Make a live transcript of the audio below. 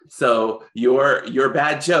So your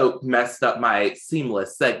bad joke messed up my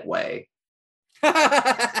seamless segue.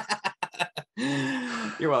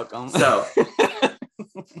 You're welcome. So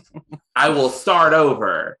I will start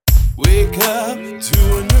over. Wake up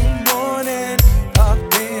to a new morning, pop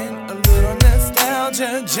in a little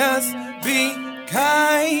nostalgia, just be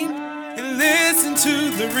kind and listen to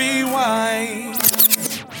the rewind.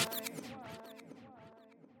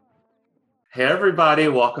 Hey everybody,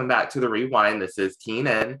 welcome back to the Rewind. This is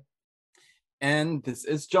Keenan. And this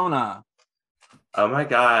is Jonah. Oh my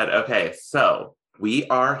God. Okay, so we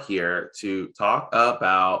are here to talk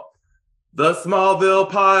about the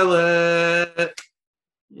Smallville pilot.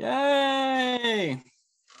 Yay!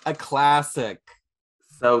 A classic.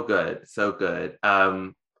 So good, so good.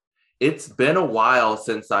 It's been a while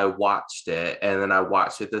since I watched it, and then I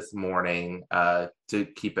watched it this morning to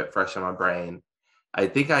keep it fresh in my brain. I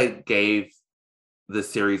think I gave the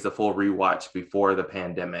series a full rewatch before the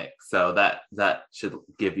pandemic, so that should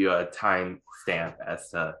give you a time stamp as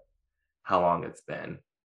to how long it's been.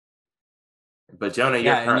 But Jonah,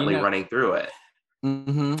 you're currently running through it.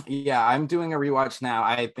 Mm-hmm. Yeah, I'm doing a rewatch now.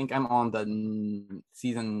 I think I'm on the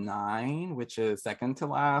season 9, which is second to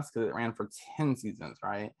last because it ran for 10 seasons,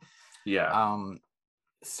 right? Yeah.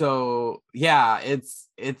 So yeah, it's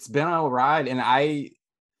been a ride, and I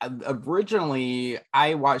originally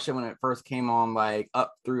watched it when it first came on, like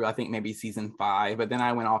up through I think maybe season 5, but then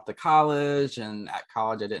I went off to college, and at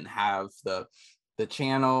college I didn't have the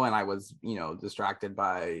channel, and I was distracted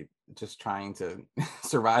by just trying to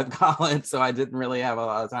survive college, so I didn't really have a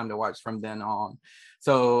lot of time to watch from then on.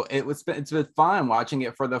 So it's been fun watching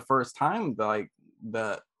it for the first time, like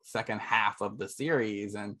the second half of the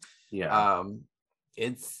series, and yeah,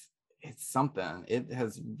 it's something. It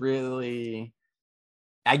has really,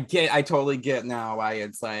 I totally get now why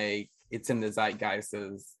it's like it's in the zeitgeist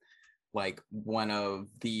as like one of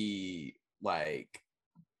the like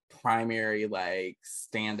primary like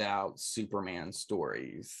standout Superman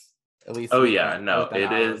stories, at least. Oh yeah, no,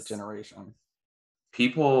 it is generation.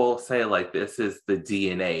 People say like this is the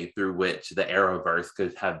DNA through which the Arrowverse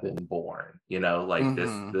could have been born. Like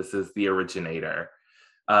this is the originator.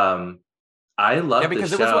 I love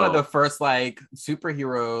because the it show. was one of the first like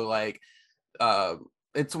superhero like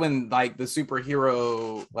it's when like the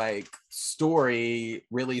superhero like story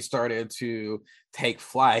really started to take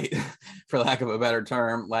flight, for lack of a better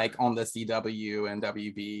term, like on the CW and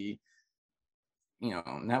WB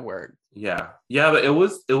network. Yeah, but it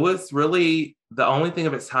was really the only thing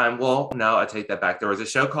of its time. Well, no, I take that back. There was a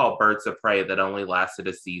show called Birds of Prey that only lasted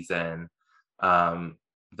a season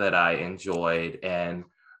that I enjoyed, and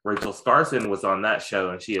Rachel Skarsten was on that show,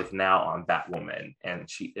 and she is now on Batwoman, and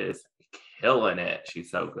she is killing it. She's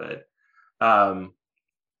so good. I'm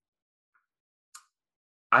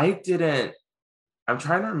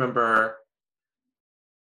trying to remember.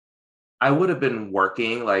 I would have been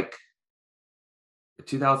working like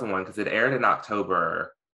 2001 because it aired in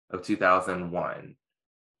October of 2001.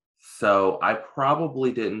 So I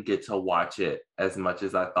probably didn't get to watch it as much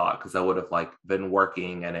as I thought because I would have like been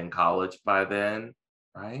working and in college by then,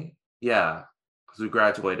 right? Yeah, because we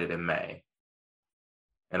graduated in May.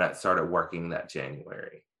 And I started working that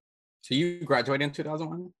January. So you graduated in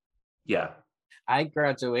 2001? Yeah. I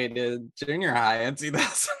graduated junior high in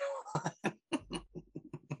 2001.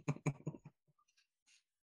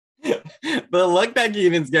 The look that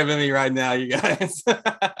Keenan's giving me right now, you guys.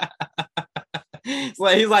 It's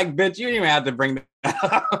like, he's like, bitch, you didn't even have to bring that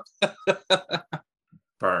up.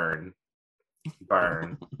 Burn.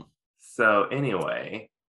 So anyway,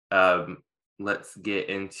 let's get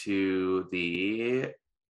into the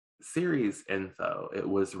series info. It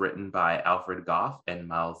was written by Alfred Goff and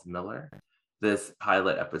Miles Miller. This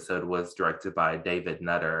pilot episode was directed by David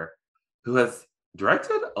Nutter, who has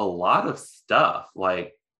directed a lot of stuff,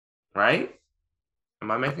 like, right?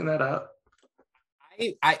 Am I making that up?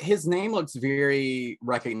 His name looks very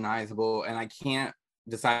recognizable, and I can't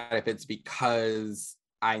decide if it's because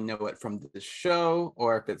I know it from the show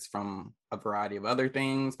or if it's from a variety of other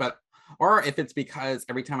things, or if it's because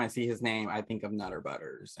every time I see his name, I think of Nutter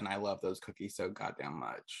Butters, and I love those cookies so goddamn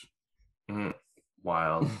much.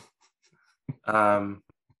 Wild. I'm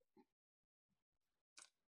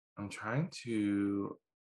trying to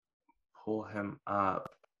pull him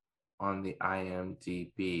up on the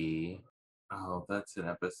IMDb. Oh, that's an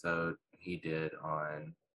episode he did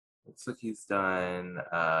on. Looks like he's done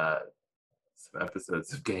some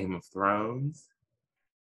episodes of Game of Thrones.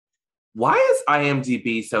 Why is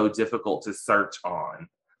IMDb so difficult to search on?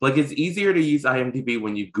 Like, it's easier to use IMDb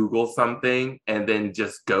when you Google something and then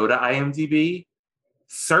just go to IMDb.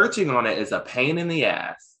 Searching on it is a pain in the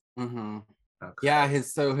ass. Mm-hmm. Okay. Yeah,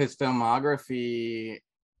 his filmography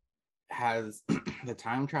has The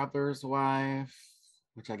Time Traveler's Wife,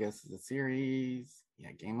 which I guess is a series.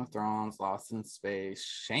 Yeah, Game of Thrones, Lost in Space,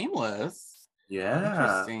 Shameless. Yeah.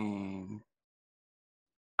 Interesting.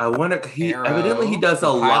 I wonder. Evidently he does the a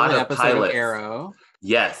lot of episode pilots. Of Arrow.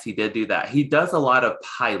 Yes, he did do that. He does a lot of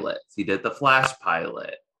pilots. He did the Flash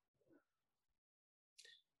pilot.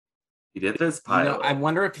 He did this pilot. I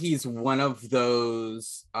wonder if he's one of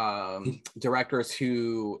those directors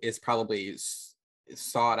who is probably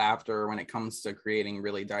sought after when it comes to creating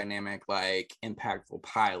really dynamic, like impactful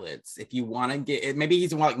pilots. If you want to get it, maybe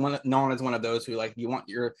he's like known as one of those who, like, you want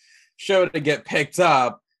your show to get picked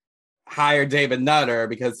up, hire David Nutter,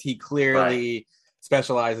 because he clearly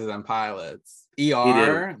specializes in pilots.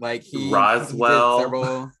 ER, like Roswell. He did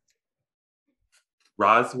several.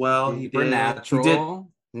 Roswell, he did.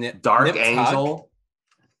 Supernatural. He did Dark Angel.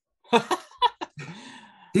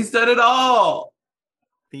 He's done it all.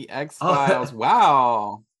 The X-Files.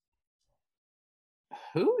 Wow.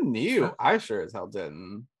 Who knew? I sure as hell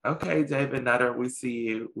didn't. Okay, David Nutter, we see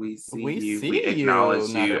you. We see you. See we acknowledge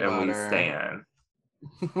you, Nutter and Butter.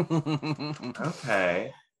 we stand.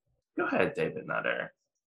 Okay. Go ahead, David Nutter.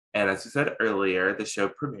 And as you said earlier, the show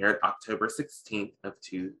premiered October 16th of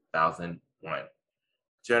 2001.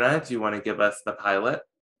 Jonah, do you want to give us the pilot?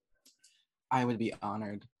 I would be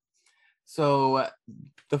honored. So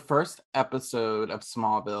the first episode of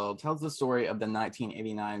Smallville tells the story of the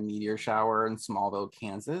 1989 meteor shower in Smallville,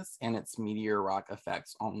 Kansas, and its meteor rock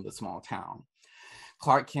effects on the small town.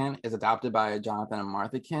 Clark Kent is adopted by Jonathan and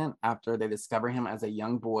Martha Kent after they discover him as a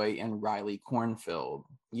young boy in Riley Cornfield.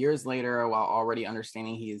 Years later, while already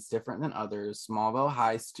understanding he is different than others, Smallville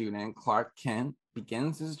High student Clark Kent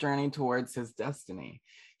begins his journey towards his destiny.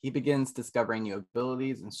 He begins discovering new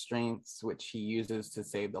abilities and strengths, which he uses to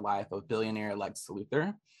save the life of billionaire Lex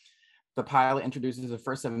Luthor. The pilot introduces the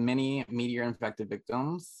first of many meteor-infected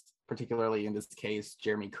victims, particularly in this case,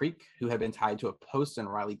 Jeremy Creek, who had been tied to a post in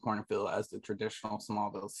Riley Cornfield as the traditional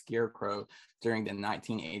Smallville scarecrow during the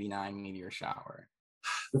 1989 meteor shower.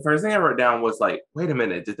 The first thing I wrote down was like, wait a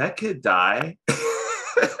minute, did that kid die?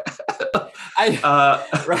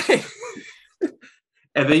 Right.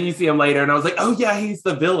 And then you see him later, and I was like, oh yeah, he's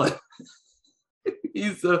the villain.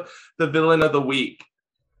 He's the villain of the week.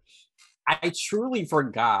 I truly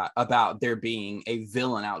forgot about there being a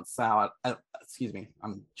villain outside. Excuse me,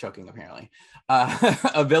 I'm choking apparently.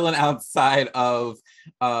 A villain outside of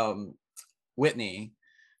Whitney,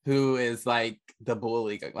 who is like the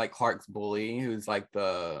bully, like Clark's bully, who's like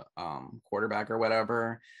the quarterback or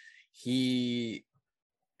whatever. He's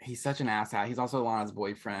such an asshat. He's also Lana's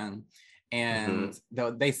boyfriend. And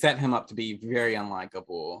they set him up to be very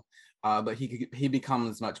unlikable, but he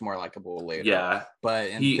becomes much more likable later. Yeah.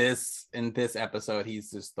 But in this episode, he's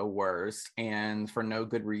just the worst, and for no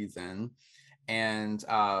good reason. And he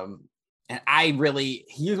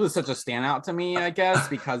was such a standout to me, I guess,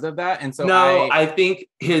 because of that. And so I think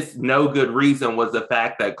his no good reason was the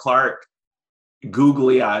fact that Clark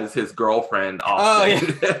googly eyes his girlfriend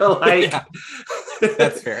often. Oh yeah.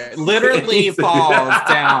 That's fair. Literally falls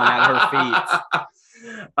down at her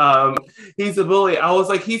feet. He's a bully. I was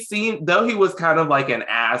like, though he was kind of like an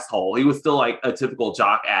asshole, he was still like a typical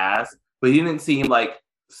jock ass, but he didn't seem like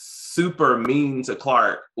super mean to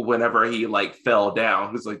Clark whenever he like fell down.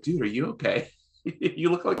 He was like, dude, are you okay? You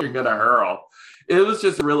look like you're gonna hurl. It was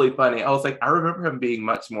just really funny. I was like, I remember him being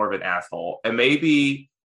much more of an asshole, and maybe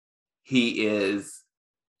he is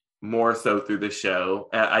more so through the show.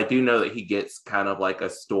 I do know that he gets kind of like a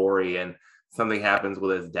story and something happens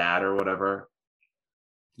with his dad or whatever.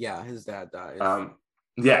 Yeah, his dad dies.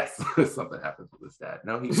 Yes, something happens with his dad.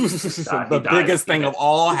 No, the biggest thing of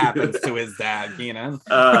all happens to his dad, Keenan.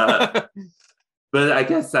 But I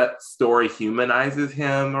guess that story humanizes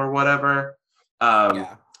him or whatever.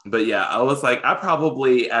 But yeah, I was like, I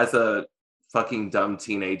probably, as a fucking dumb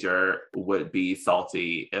teenager, would be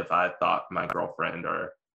salty if I thought my girlfriend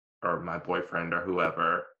or my boyfriend or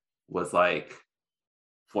whoever was like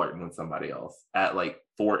flirting with somebody else at like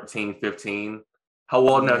 14, 15.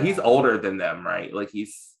 He's older than them, right? Like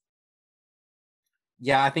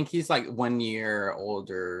I think he's like 1 year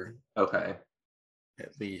older. Okay.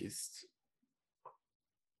 At least.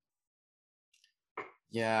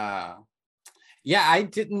 Yeah,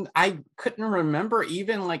 I couldn't remember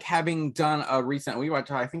even like having done a recent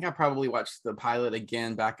rewatch. I think I probably watched the pilot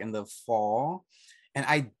again back in the fall, and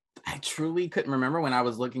I truly couldn't remember when I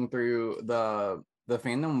was looking through the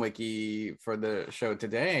fandom wiki for the show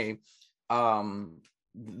today,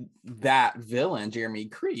 that villain Jeremy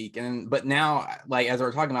Creek. But now, like, as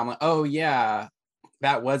we're talking about, I'm like, oh yeah,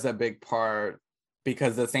 that was a big part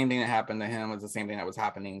because the same thing that happened to him was the same thing that was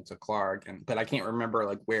happening to Clark, but I can't remember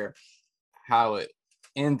like how it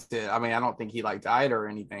ended. I mean, I don't think he like died or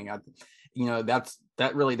anything.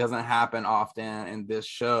 That really doesn't happen often in this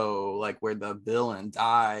show, like where the villain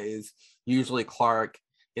dies. Usually Clark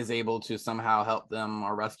is able to somehow help them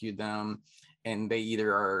or rescue them, and they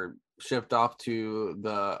either are shipped off to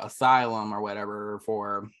the asylum or whatever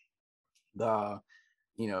for the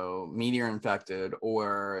meteor infected,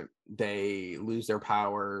 or they lose their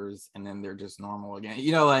powers and then they're just normal again.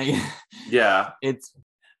 Yeah. It's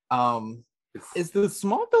is the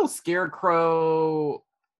Smallville Scarecrow,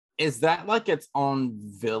 is that like its own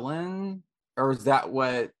villain, or is that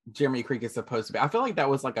what Jeremy Creek is supposed to be? I feel like that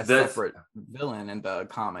was like a separate villain in the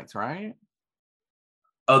comics, right?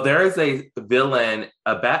 Oh, there is a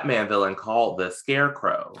Batman villain called the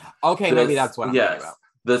Scarecrow. Okay, maybe that's what I'm thinking about.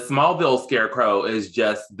 The Smallville Scarecrow is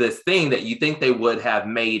just this thing that you think they would have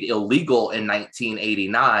made illegal in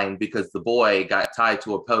 1989 because the boy got tied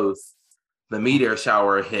to a post, the meteor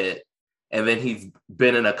shower hit, and then he's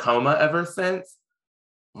been in a coma ever since.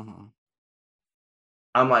 Mm-hmm.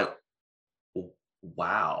 I'm like,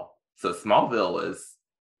 wow. So Smallville is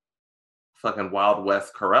fucking Wild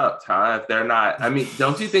West corrupt, huh? If they're not, I mean,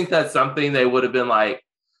 don't you think that's something they would have been like,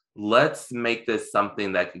 let's make this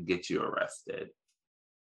something that could get you arrested?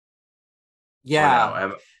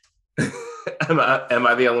 Yeah. No? Am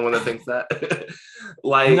I the only one that thinks that?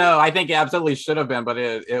 Like, no, I think it absolutely should have been, but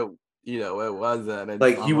it wasn't. It's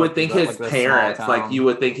like you would think his parents, like you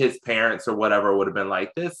would think his parents or whatever would have been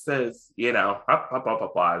like, this is, blah, blah,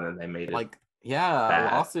 blah, blah, and then they made it like, yeah,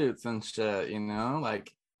 bad. Lawsuits and shit,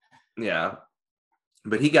 like. Yeah,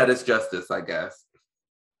 but he got his justice, I guess.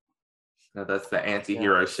 Now, that's the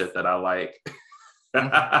anti-hero shit that I like.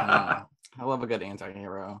 I love a good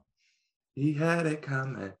anti-hero. He had it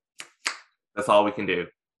coming. That's all we can do.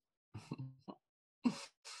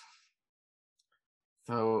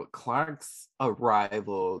 So Clark's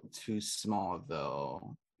arrival to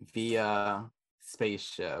Smallville via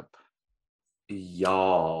spaceship.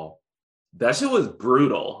 Y'all, that shit was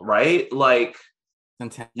brutal, right? Like,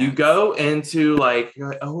 intense. You go into like, you're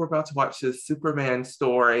like, oh, we're about to watch this Superman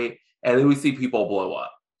story, and then we see people blow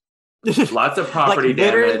up. Lots of property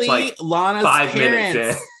damage. Like Lana's 5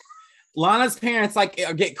 minutes in. Lana's parents like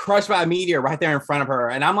get crushed by a meteor right there in front of her,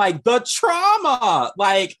 and I'm like, the trauma,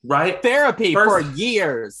 like, right? Therapy for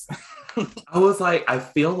years. I was like, I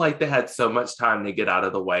feel like they had so much time to get out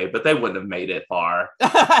of the way, but they wouldn't have made it far.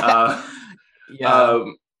 Yeah.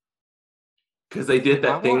 Because they did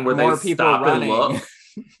that thing where they stop and look.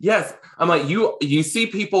 Yes. I'm like, you see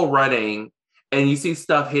people running and you see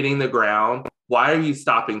stuff hitting the ground. Why are you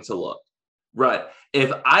stopping to look? Run.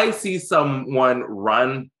 If I see someone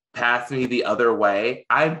run past me the other way,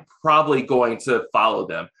 I'm probably going to follow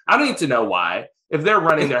them. I don't need to know why. If they're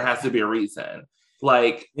running, there has to be a reason.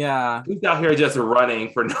 Like, yeah, who's out here just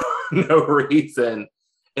running for no reason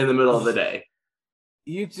in the middle of the day?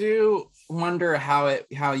 You do wonder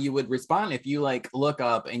how you would respond if you like look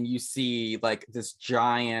up and you see like this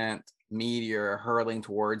giant meteor hurling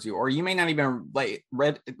towards you, or you may not even like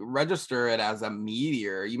register it as a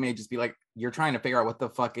meteor. You may just be like, you're trying to figure out what the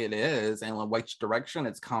fuck it is and which direction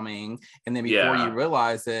it's coming, and then before you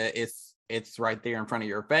realize it, it's right there in front of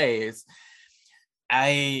your face.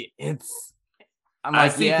 I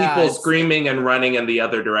see people screaming and running in the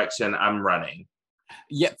other direction. I'm running.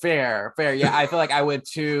 Yeah, fair. Yeah, I feel like I would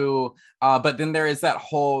too. But then there is that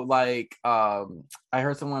whole like, I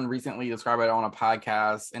heard someone recently describe it on a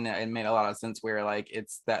podcast, and it made a lot of sense. Where like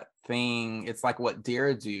it's that thing. It's like what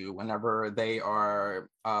deer do whenever they are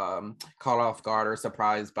caught off guard or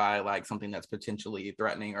surprised by like something that's potentially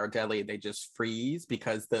threatening or deadly. They just freeze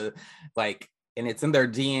because and it's in their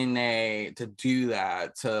DNA to do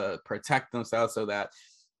that, to protect themselves, so that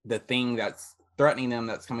the thing that's threatening them,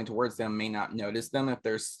 that's coming towards them, may not notice them if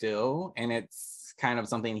they're still. And it's kind of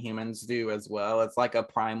something humans do as well. It's like a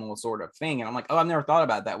primal sort of thing. And I'm like, oh, I've never thought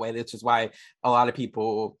about it that way. That's just why a lot of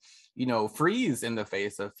people, freeze in the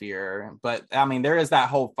face of fear. But I mean, there is that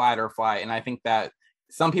whole fight or flight. And I think that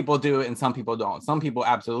some people do it and some people don't. Some people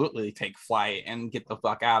absolutely take flight and get the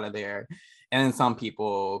fuck out of there. And then some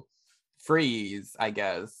people freeze, I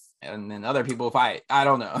guess. And then other people fight. I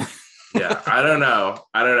don't know. Yeah, I don't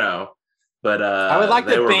know. But I would like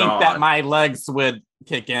to think that my legs would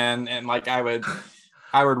kick in and like I would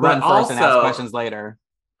run first and ask questions later.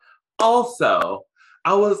 Also,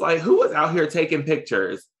 I was like, who was out here taking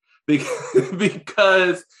pictures?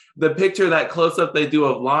 Because the picture, that close-up they do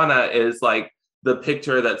of Lana, is like the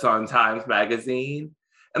picture that's on Times Magazine.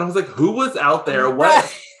 And I was like, who was out there?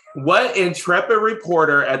 What intrepid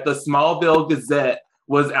reporter at the Smallville Gazette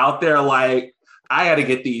was out there like, I got to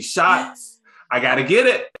get these shots. I got to get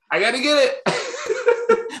it.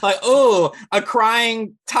 Like, oh, a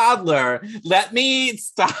crying toddler. Let me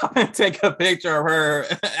stop and take a picture of her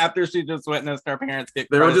after she just witnessed her parents get.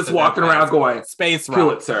 They were just walking around going, Space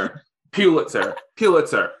Pulitzer, Pulitzer,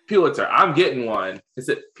 Pulitzer, Pulitzer. I'm getting one. Is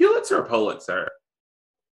it Pulitzer or Pulitzer?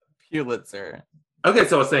 Pulitzer. Okay,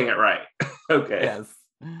 so I was saying it right. Okay. Yes.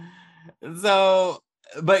 So,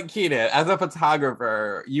 but Keita, as a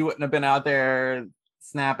photographer, you wouldn't have been out there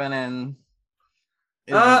snapping and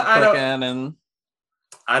I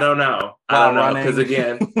don't know because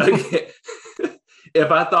again,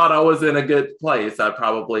 if I thought I was in a good place, I'd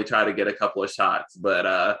probably try to get a couple of shots.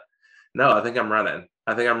 But no, I think I'm running.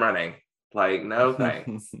 Like, no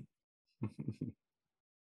thanks.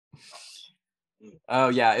 Oh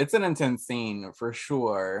yeah, it's an intense scene for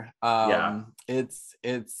sure. Yeah, it's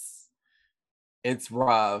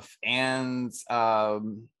rough, and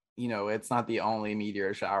you know, it's not the only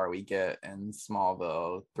meteor shower we get in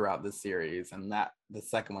Smallville throughout the series, and that the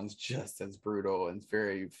second one's just as brutal and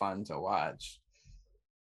very fun to watch.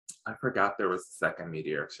 I forgot there was a second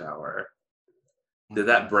meteor shower. Did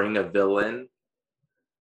that bring a villain?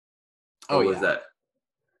 Or was that?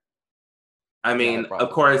 I mean,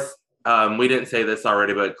 of course, we didn't say this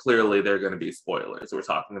already, but clearly they're going to be spoilers. We're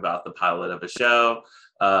talking about the pilot of a show.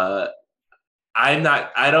 I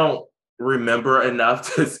don't remember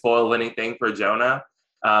enough to spoil anything for Jonah,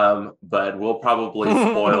 but we'll probably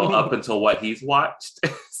spoil up until what he's watched.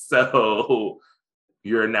 So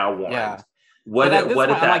you're now warned. Yeah. What did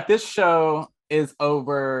that? Like, this show is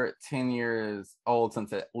over 10 years old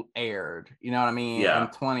since it aired. You know what I mean? Yeah.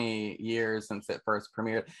 And 20 years since it first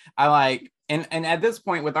premiered. I like, and at this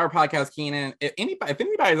point with our podcast, Keenan, if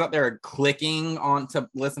anybody's out there clicking on to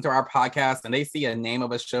listen to our podcast and they see a name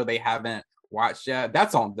of a show they haven't watched yet,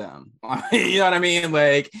 that's on them. You know what I mean?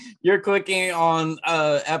 Like, you're clicking on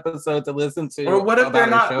episode to listen to, or what if they're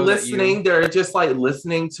not listening, they're just like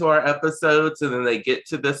listening to our episodes and then they get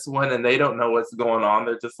to this one and they don't know what's going on.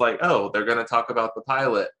 They're just like, oh, they're going to talk about the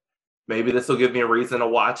pilot, maybe this will give me a reason to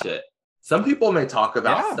watch it. Some people may talk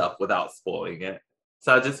about stuff without spoiling it,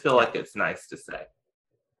 so I just feel like it's nice to say.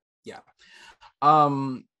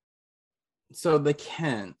 So the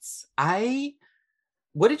Kents,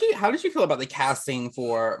 how did you feel about the casting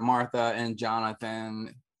for Martha and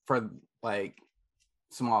Jonathan for like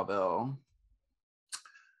Smallville?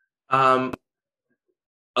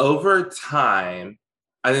 Over time,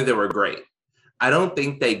 I think they were great. I don't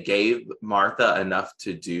think they gave Martha enough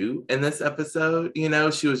to do in this episode. You know,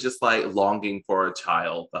 she was just like longing for a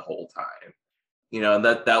child the whole time. You know, and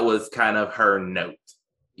that was kind of her note.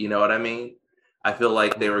 You know what I mean? I feel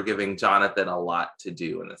like they were giving Jonathan a lot to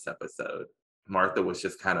do in this episode. Martha was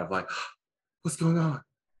just kind of like, what's going on?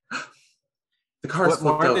 The car's flipped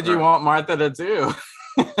over. What more did you want Martha to do?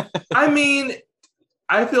 I mean,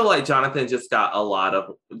 I feel like Jonathan got a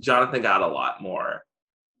lot more,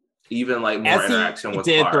 even like more interaction with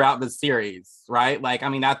did Clark throughout the series, right? Like, I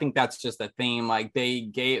mean, I think that's just a theme. Like,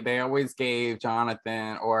 they always gave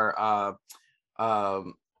Jonathan or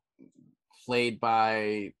played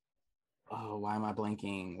by, why am I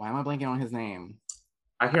blanking on his name?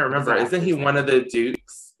 I can't remember. Isn't he one of the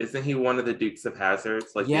Dukes? Isn't he one of the Dukes of Hazzard?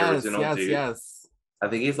 Like the original Duke? Yes. I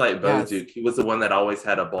think he's like Bo Duke. He was the one that always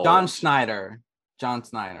had a bulge. John Snyder.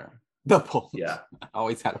 The bulge. Yeah.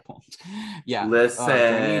 Always had a bulge. Yeah.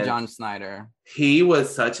 Listen. John Snyder. He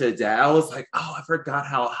was such a dad. I was like, oh, I forgot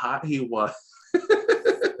how hot he was.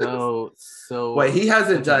 So wait, he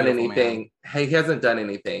hasn't done anything. Man. Hey, he hasn't done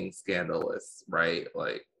anything scandalous, right?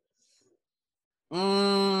 Like,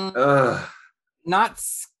 not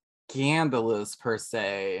scandalous per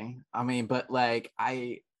se. I mean, but like,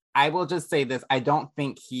 I will just say this. I don't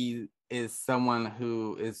think he is someone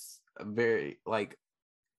who is very like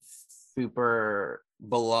super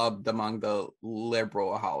beloved among the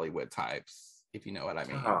liberal Hollywood types, if you know what I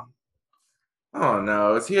mean. Oh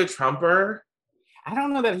no, is he a Trumper? I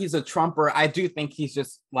don't know that he's a Trumper. I do think he's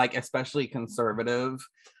just like especially conservative,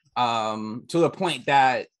 to the point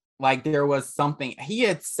that like there was something, he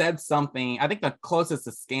had said something, I think the closest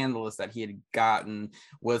to scandalous that he had gotten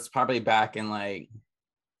was probably back in like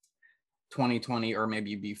 2020 or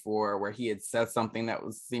maybe before, where he had said something that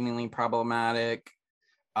was seemingly problematic.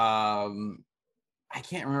 I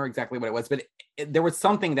can't remember exactly what it was, but there was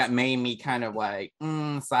something that made me kind of like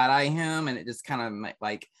side-eye him, and it just kind of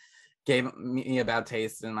like gave me a bad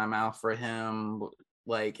taste in my mouth for him.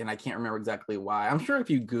 Like, and I can't remember exactly why. I'm sure if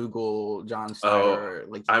you Google John Snyder,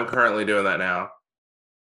 like I'm currently doing that now.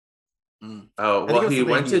 Oh, well, he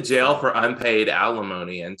went to jail for unpaid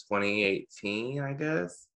alimony in 2018, I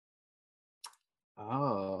guess.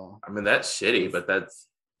 Oh. I mean, that's shitty, but that's...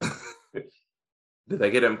 Did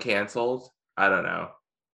they get him canceled? I don't know.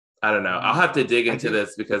 I'll have to dig into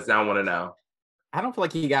this because now I want to know. I don't feel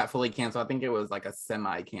like he got fully canceled. I think it was like a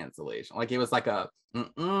semi-cancellation. Like it was like a,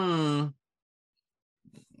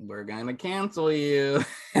 we're gonna cancel you.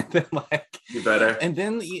 And then like, you better. And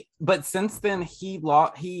then, but since then he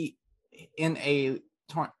in a,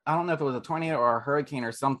 I don't know if it was a tornado or a hurricane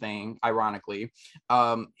or something, ironically,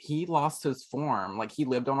 he lost his farm. Like he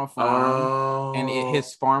lived on a farm and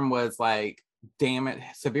his farm was like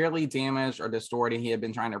severely damaged or distorted. He had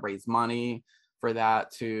been trying to raise money for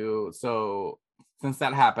that too. So since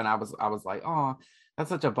that happened, I was like, oh, that's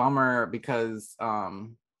such a bummer because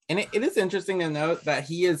and it is interesting to note that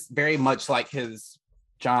he is very much like his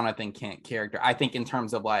Jonathan Kent character. I think in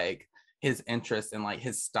terms of like his interest and like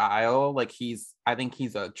his style, like I think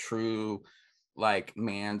he's a true like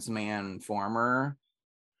man's man former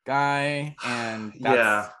guy, and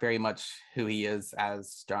that's very much who he is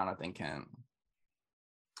as Jonathan Kent.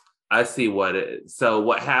 I see so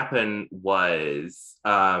what happened was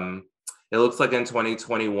it looks like in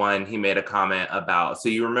 2021 he made a comment about, so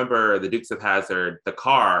you remember the Dukes of Hazzard, their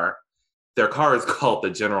car is called the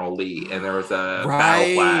General Lee, and there was a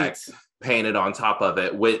battle flag painted on top of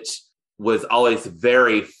it, which was always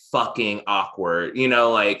very fucking awkward. You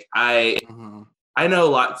know, like I know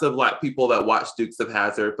lots of Black people that watch Dukes of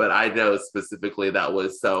Hazzard, but I know specifically that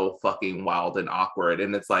was so fucking wild and awkward.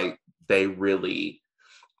 And it's like, they really,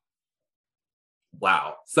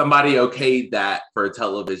 wow, somebody okayed that for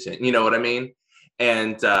television. You know what I mean?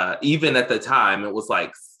 And even at the time, it was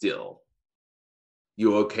like, still,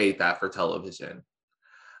 you okayed that for television.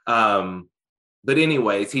 But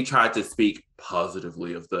anyways, he tried to speak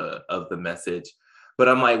positively of the message. But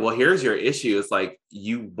I'm like, well, here's your issue. It's like,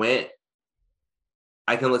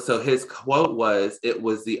 so his quote was, it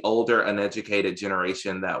was the older, uneducated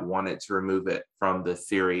generation that wanted to remove the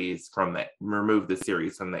series from the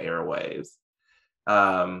airwaves.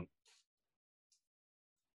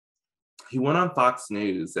 He went on Fox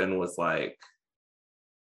News and was like,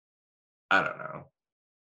 I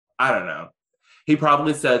don't know. He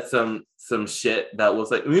probably said some shit that was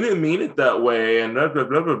like, we didn't mean it that way, and blah, blah,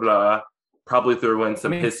 blah, blah, blah. Probably threw in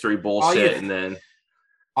some history bullshit, and then...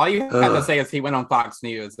 All you have to say is he went on Fox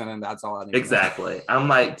News, and then that's all I need. Exactly. I'm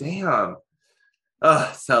like, damn.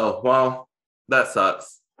 So, well, that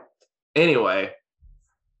sucks. Anyway.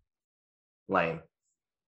 Lame.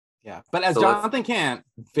 Yeah, but as Jonathan Kent,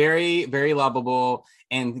 very, very lovable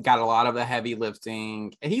and got a lot of the heavy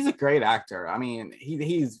lifting. And he's a great actor. I mean,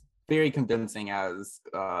 he's very convincing as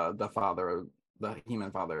the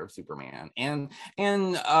human father of Superman. And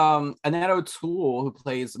Annette O'Toole, who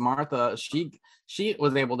plays Martha, she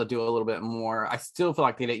was able to do a little bit more. I still feel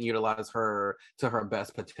like they didn't utilize her to her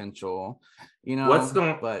best potential. You know,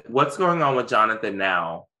 what's going on with Jonathan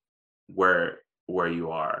now? Where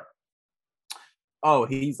you are? Oh,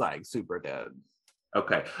 he's like super dead.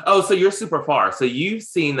 Okay. Oh, so you're super far. So you've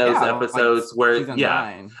seen those episodes where,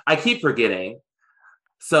 I keep forgetting.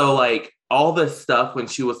 So like all this stuff when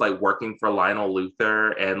she was like working for Lionel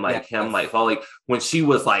Luthor and like him like falling, when she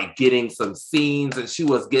was like getting some scenes and she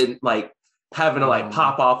was getting like having to like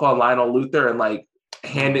pop off on Lionel Luthor and like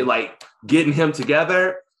getting him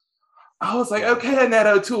together. I was like, okay, Annette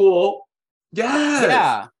O'Toole. Yes.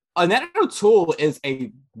 Yeah. Annette O'Toole is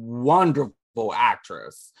a wonderful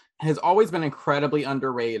actress, has always been incredibly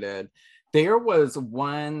underrated. There was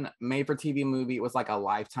one made-for-TV movie, it was like a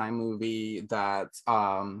Lifetime movie that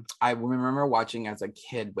I remember watching as a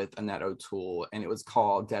kid with Annette O'Toole, and it was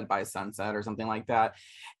called Dead by Sunset or something like that.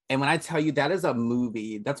 And when I tell you, that is a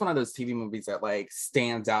movie, that's one of those TV movies that like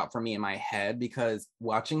stands out for me in my head, because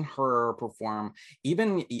watching her perform,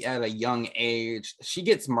 even at a young age, she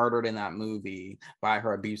gets murdered in that movie by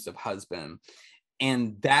her abusive husband.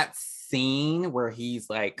 And that scene where he's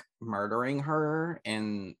like murdering her,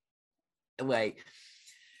 and like,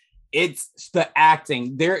 it's the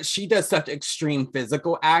acting there. She does such extreme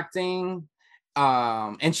physical acting.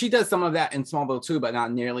 And she does some of that in Smallville too, but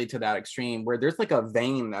not nearly to that extreme, where there's like a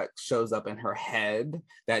vein that shows up in her head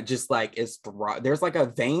that just like there's like a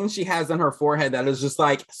vein she has in her forehead that is just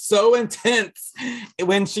like so intense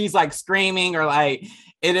when she's like screaming, or like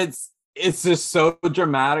it's just so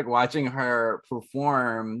dramatic watching her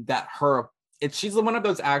perform that she's one of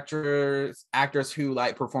those actors who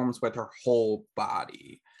like performs with her whole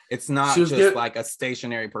body. It's not just like a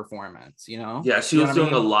stationary performance, you know? Yeah, she was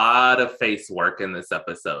doing a lot of face work in this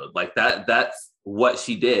episode. Like that's what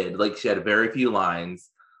she did. Like she had very few lines,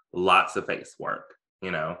 lots of face work,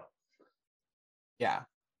 you know? Yeah.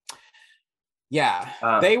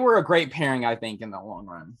 Yeah. They were a great pairing, I think, in the long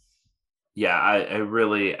run. Yeah, I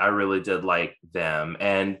really did like them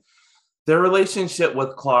and their relationship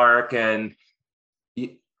with Clark. And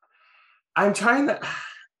I'm trying to,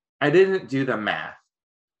 I didn't do the math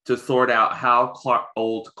to sort out how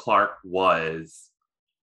old Clark was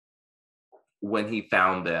when he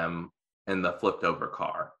found them in the flipped over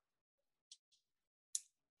car.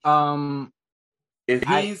 If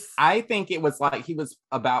he's, I think it was like he was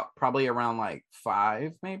about probably around like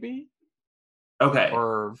 5, maybe. Okay,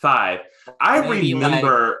 or 5. I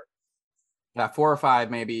remember, like, 4 or 5,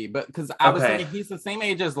 maybe. But because I was thinking he's the same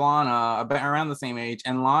age as Lana, about around the same age,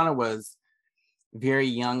 and Lana was very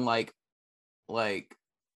young, like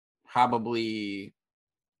probably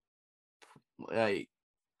like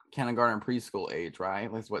kindergarten, preschool age,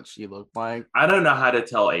 right? That's what she looked like. I don't know how to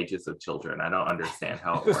tell ages of children. I don't understand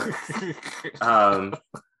how it works.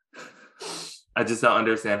 I just don't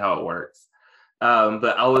understand how it works.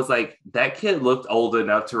 But I was like, that kid looked old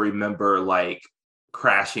enough to remember like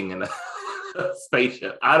crashing in a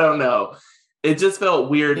spaceship. I don't know. It just felt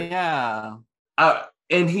weird. Yeah.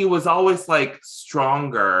 And he was always like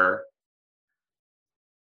stronger.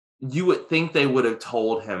 You would think they would have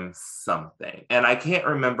told him something. And I can't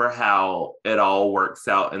remember how it all works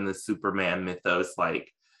out in the Superman mythos.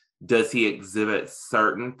 Like, does he exhibit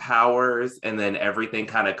certain powers and then everything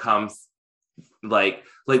kind of comes like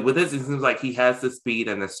with this, it seems like he has the speed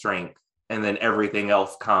and the strength, and then everything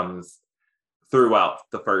else comes throughout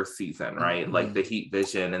the first season, right? Mm-hmm. Like the heat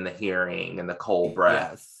vision and the hearing and the cold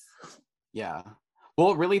breath. Yes. Yeah.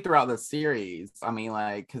 Well, really throughout the series, I mean,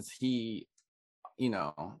 like, because he, you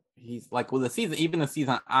know, he's like, well, the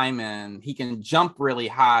season I'm in, he can jump really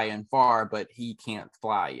high and far, but he can't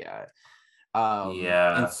fly yet.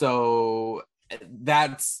 And so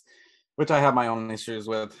that's, which I have my own issues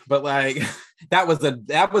with, but like that was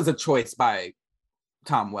a choice by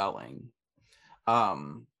Tom Welling.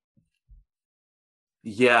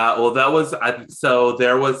 Yeah, well, that was so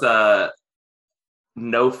there was a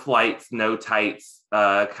no flights, no tights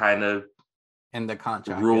kind of in the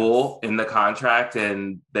contract rule in the contract,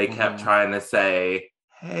 and they kept trying to say,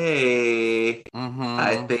 hey,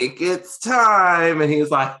 I think it's time, and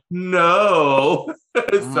he's like, no.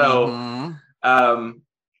 So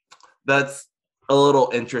that's a little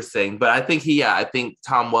interesting, but I think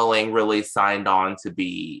Tom Welling really signed on to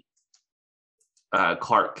be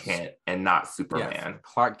Clark Kent and not Superman. Yes,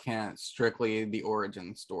 Clark Kent, strictly the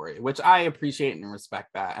origin story, which I appreciate and respect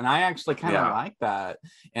that, and I actually kind of like that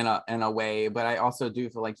in a way. But I also do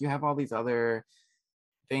feel like you have all these other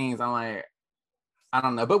things. I'm like, I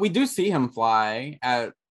don't know, but we do see him fly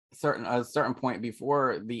at a certain point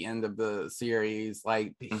before the end of the series.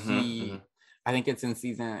 Like I think it's in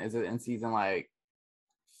season. Is it in season like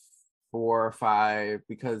 4 or 5?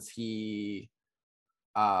 Because he,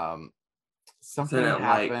 something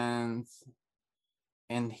happens,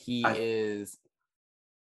 and he is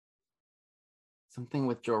something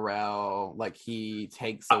with Jor-El. Like he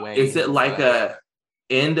takes away. Is it like a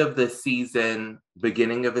end of the season,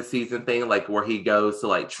 beginning of a season thing, like where he goes to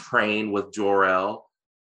like train with Jor-El,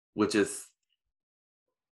 which is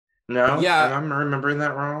I'm remembering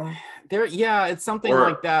that wrong. It's something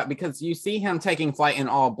like that, because you see him taking flight in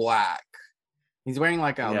all black. He's wearing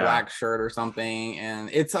like a black shirt or something, and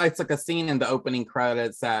it's like a scene in the opening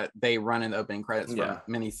credits that they run in the opening credits for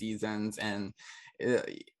many seasons, and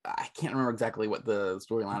I can't remember exactly what the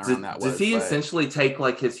storyline around that was. Does he essentially take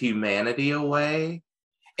like his humanity away?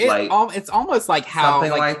 It's almost like how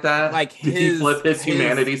something like that. Like did he flip his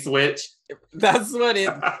humanity switch? That's what it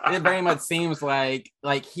very much seems like.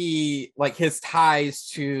 Like he, like his ties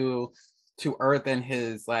to Earth and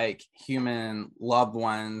his like human loved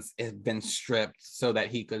ones have been stripped so that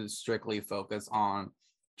he could strictly focus on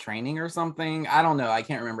training or something. I don't know. I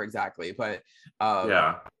can't remember exactly, but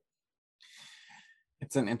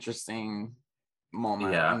it's an interesting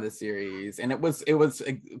moment in the series, and it was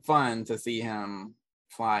fun to see him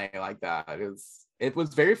fly like that. It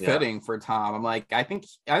was very fitting for Tom. I'm like, I think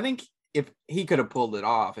if he could have pulled it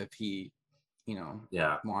off, if he,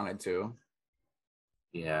 wanted to.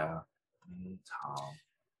 Yeah. Tom.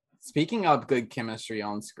 Speaking of good chemistry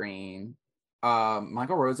on screen,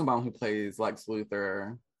 Michael Rosenbaum, who plays Lex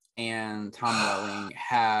Luthor, and Tom Welling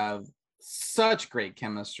have such great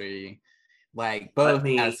chemistry, like both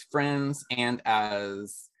as friends and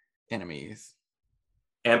as enemies.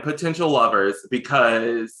 And potential lovers,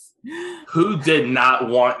 because who did not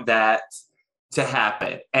want that to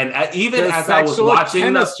happen? And even as I was watching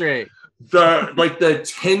chemistry. the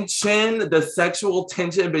tension, the sexual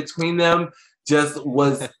tension between them just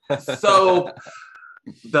was so.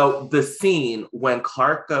 The scene when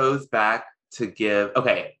Clark goes back to give.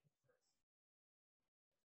 Okay.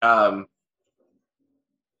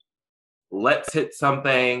 Lex hits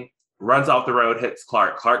something, runs off the road, hits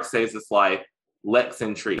Clark. Clark saves his life. Lex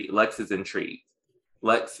is intrigued.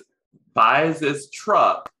 Lex buys this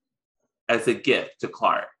truck as a gift to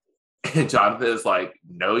Clark. And Jonathan is like,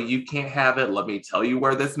 no, you can't have it. Let me tell you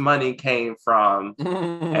where this money came from.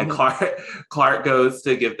 And Clark goes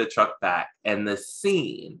to give the truck back. And the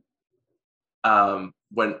scene,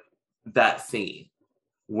 when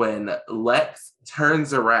Lex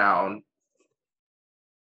turns around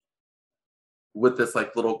with this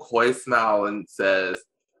like little coy smile and says,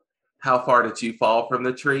 how far did you fall from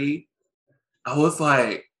the tree? I was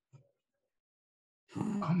like,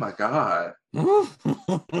 oh my God.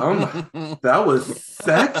 That was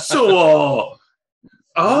sexual.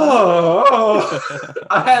 Oh,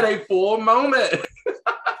 I had a full moment.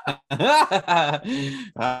 I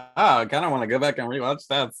kind of want to go back and rewatch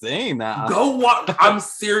that scene now. Go watch. I'm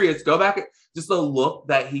serious. Go back. Just the look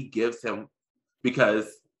that he gives him, because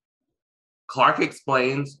Clark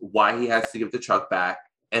explains why he has to give the truck back,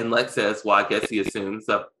 and Lex says, well, I guess he assumes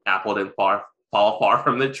the apple didn't fall far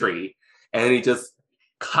from the tree, and he just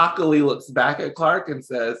cockily looks back at Clark and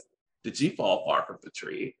says, did you fall far from the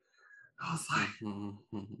tree? I was like,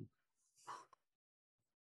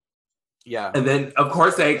 yeah. And then, of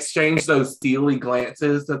course, they exchange those steely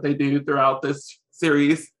glances that they do throughout this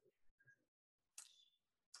series.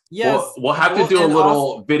 Yes. We'll have to do a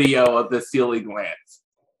little video of the steely glance.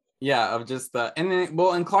 Yeah, of just the, and then,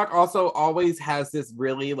 and Clark also always has this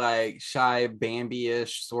really like shy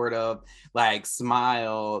Bambi-ish sort of like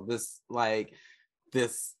smile, this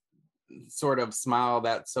sort of smile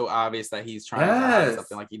that's so obvious that he's trying to hide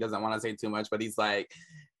something, like he doesn't want to say too much, but he's like,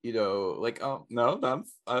 like, oh no,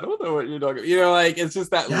 I don't know what you're talking about. Like it's just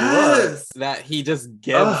that look that he just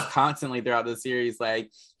gives constantly throughout the series. Like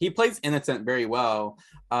he plays innocent very well.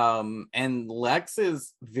 And Lex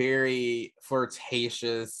is very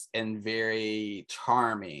flirtatious and very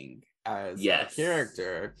charming as a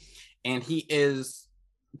character, and he is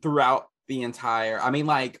throughout the entire, I mean,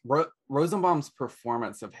 like Rosenbaum's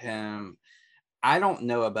performance of him, I don't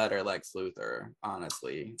know a better Lex Luthor,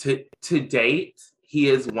 honestly. To date, he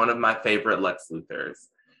is one of my favorite Lex Luthors.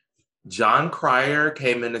 John Cryer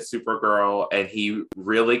came into Supergirl and he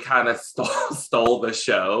really kind of stole the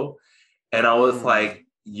show. And I was like,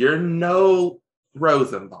 you're no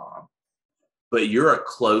Rosenbaum, but you're a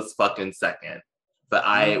close fucking second. But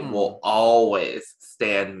I will always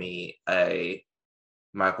stand me a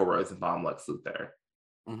Michael Rosenbaum Lex Luthor.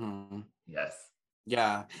 Yes.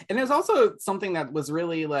 Yeah. And there's also something that was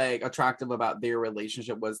really like attractive about their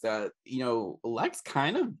relationship was that, Lex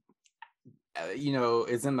kind of,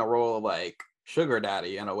 is in the role of like sugar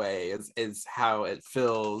daddy in a way, is how it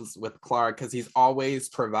feels with Clark, because he's always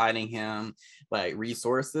providing him like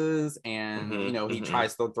resources, and he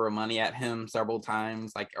tries to throw money at him several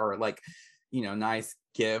times, nice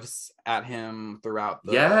gifts at him throughout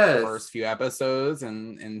the first few episodes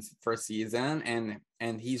and first season,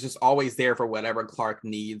 and he's just always there for whatever Clark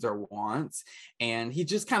needs or wants, and he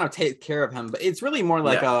just kind of takes care of him. But it's really more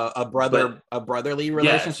like a brotherly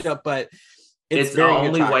relationship, but it's the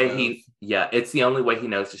only way it's the only way he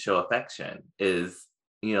knows to show affection is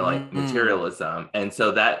materialism. And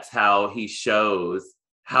so that's how he shows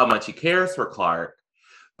how much he cares for Clark.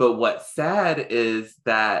 But what's sad is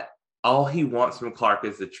that all he wants from Clark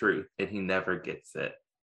is the truth, and he never gets it.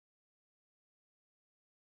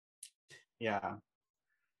 Yeah.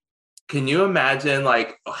 Can you imagine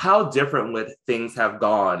like how different would things have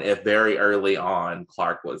gone if very early on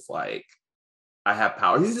Clark was like, I have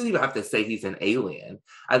power? He doesn't even have to say he's an alien.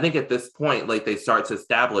 I think at this point, like they start to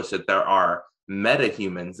establish that there are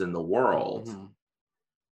metahumans in the world.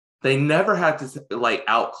 They never had to like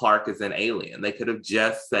out Clark as an alien. They could have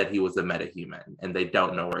just said he was a metahuman and they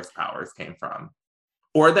don't know where his powers came from.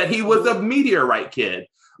 Or that he was a meteorite kid.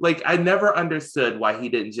 Like I never understood why he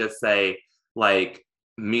didn't just say like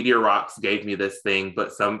meteor rocks gave me this thing,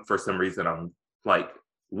 but for some reason I'm like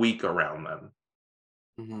weak around them.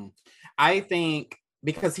 I think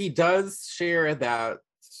because he does share that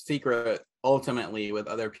secret ultimately with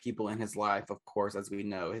other people in his life, of course, as we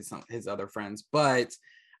know, his other friends, but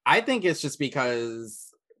I think it's just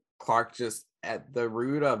because Clark just at the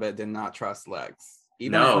root of it did not trust Lex.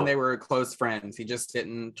 Even when they were close friends, he just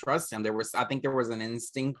didn't trust him. I think there was an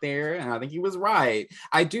instinct there, and I think he was right.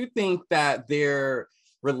 I do think that their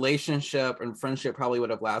relationship and friendship probably would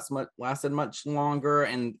have lasted much longer,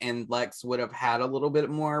 and Lex would have had a little bit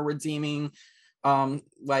more redeeming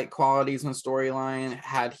qualities and storyline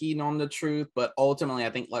had he known the truth. But ultimately I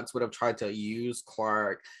think Lex would have tried to use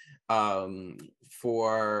Clark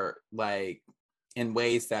for like in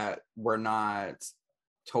ways that were not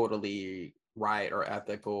totally right or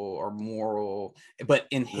ethical or moral, but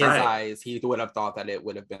in his Right. eyes, he would have thought that it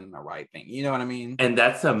would have been the right thing. You know what I mean? And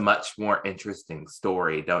that's a much more interesting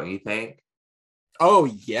story, don't you think? Oh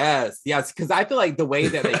yes, because I feel like the way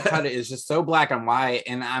that they cut it is just so black and white,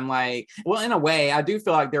 and I'm like, well, in a way, I do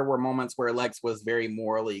feel like there were moments where Lex was very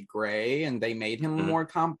morally gray, and they made him more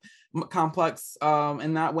complex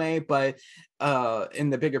in that way. But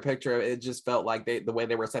in the bigger picture, it just felt like the way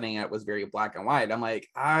they were setting it was very black and white. I'm like,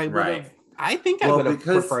 I would have, I think I would have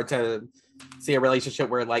preferred to see a relationship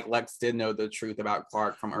where like Lex did know the truth about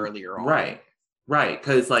Clark from earlier on. Right,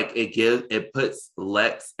 because like it puts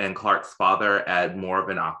Lex and Clark's father at more of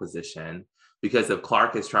an opposition, because if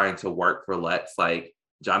Clark is trying to work for Lex, like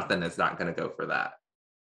Jonathan is not going to go for that.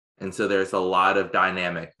 And so there's a lot of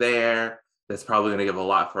dynamic there. That's probably going to give a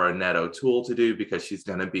lot for Annette O'Toole to do, because she's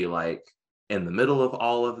going to be like in the middle of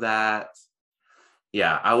all of that.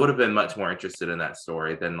 Yeah, I would have been much more interested in that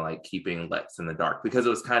story than like keeping Lex in the dark, because it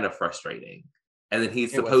was kind of frustrating. And then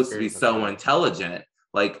he's supposed to be so intelligent.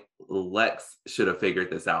 Like Lex should have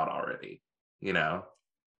figured this out already, you know?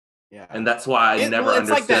 Yeah. And that's why I never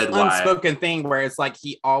understood like that unspoken thing where it's like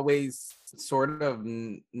he always sort of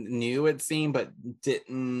knew, it seemed, but they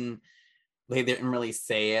didn't really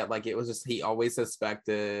say it. Like it was just, he always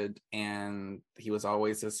suspected and he was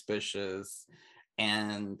always suspicious.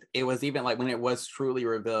 And it was even like when it was truly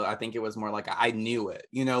revealed, I think it was more like, I knew it,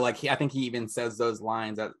 you know, like I think he even says those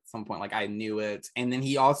lines at some point, like I knew it. And then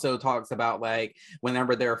he also talks about like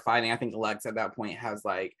whenever they're fighting, I think Lex at that point has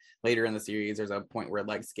like later in the series, there's a point where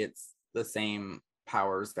Lex gets the same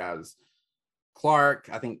powers as Clark.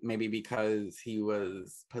 I think maybe because he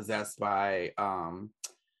was possessed by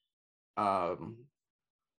Zod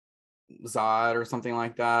or something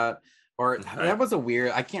like that. Or that was a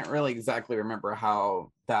weird, I can't really exactly remember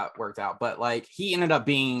how that worked out, but like he ended up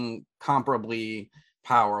being comparably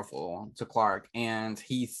powerful to Clark. And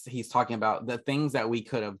he's talking about the things that we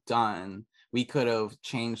could have done. We could have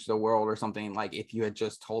changed the world or something, like if you had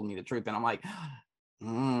just told me the truth. And I'm like,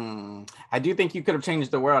 I do think you could have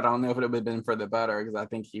changed the world. I don't know if it would have been for the better, because I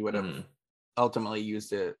think he would have ultimately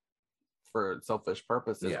used it for selfish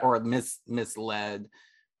purposes or misled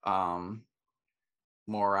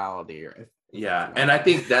morality. And I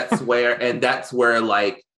think that's where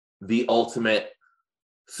like the ultimate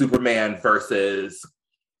Superman versus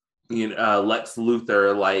Lex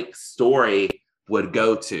Luthor like story would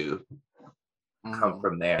go to come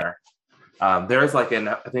from there. There's like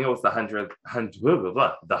I think it was the 100th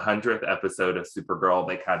episode of Supergirl,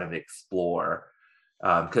 they kind of explore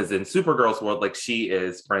because in Supergirl's world, like she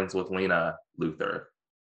is friends with Lena Luthor,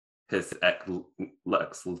 his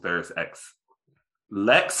Lex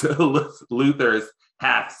Luthor's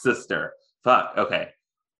half sister. Fuck. Okay.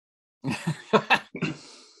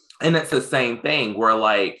 And it's the same thing where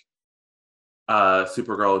like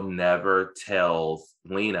Supergirl never tells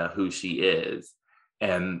Lena who she is,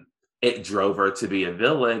 and it drove her to be a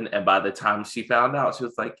villain. And by the time she found out, she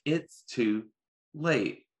was like, it's too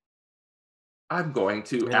late. I'm going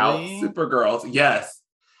to out Supergirl. Yes.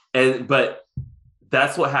 But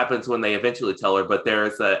that's what happens when they eventually tell her. But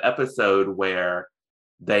there's an episode where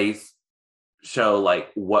they show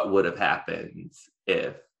like what would have happened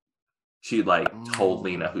if she like told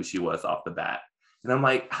Lena who she was off the bat. And I'm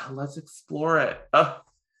like, let's explore it. I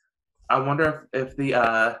wonder if the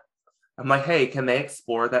I'm like, hey, can they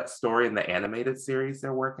explore that story in the animated series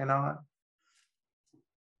they're working on?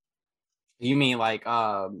 You mean like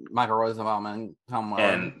Michael Rosenbaum and Tom Welling?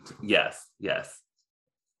 And yes.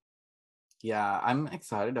 Yeah, I'm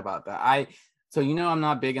excited about that. So I'm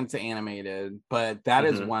not big into animated, but that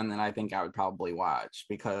is one that I think I would probably watch,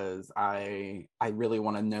 because I really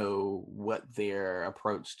want to know what their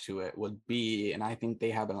approach to it would be. And I think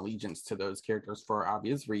they have an allegiance to those characters for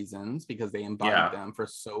obvious reasons, because they embodied them for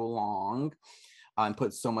so long and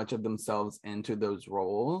put so much of themselves into those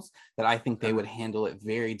roles, that I think they would handle it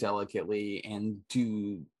very delicately and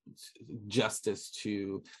do justice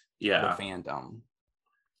to the fandom.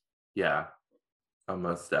 Yeah,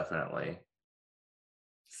 most definitely.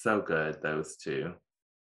 So good, those two.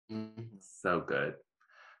 So good.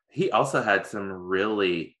 He also had some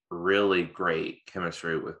really, really great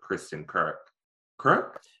chemistry with Kristen Crook.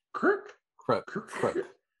 Crook. Kristen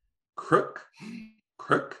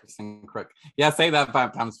Crook. Yeah, say that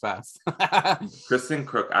 5 times fast. Kristen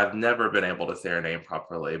Crook. I've never been able to say her name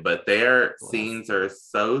properly, but their scenes are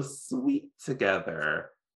so sweet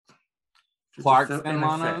together. Clark's and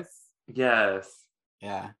Lana's. Yes.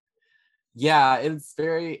 Yeah, it's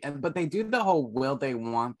very, but they do the whole will they,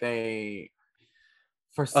 won't they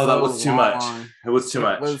for so that was too long. much. It was too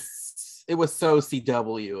much. so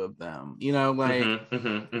CW of them, you know, like,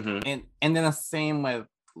 and then the same with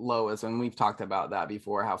Lois, and we've talked about that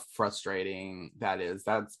before, how frustrating that is.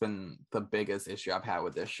 That's been the biggest issue I've had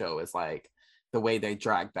with this show, is like the way they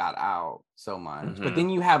drag that out so much. But then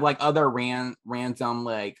you have like other random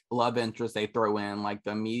like love interests they throw in, like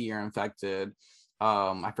the meteor infected,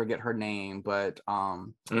 I forget her name, but I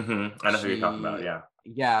know who you're talking about.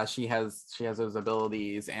 Yeah, she has those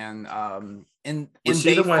abilities, and was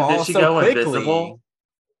she the one, did she go invisible?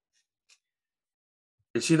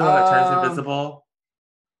 Is she the one that turns invisible?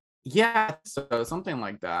 Yeah, so something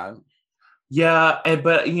like that. Yeah,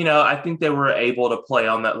 but you know, I think they were able to play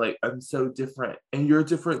on that, like, I'm so different and you're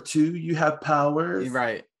different too. You have powers.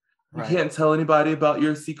 Right. You can't tell anybody about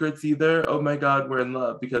your secrets either. Oh my God, we're in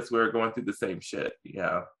love because we're going through the same shit.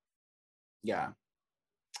 Yeah.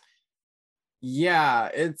 Yeah,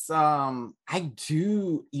 it's I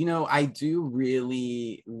do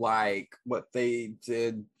really like what they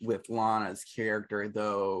did with Lana's character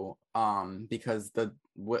though, because the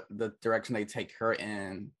direction they take her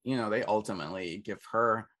in, you know, they ultimately give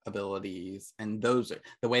her abilities, and those are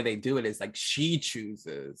the way they do it is like she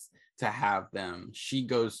chooses to have them. She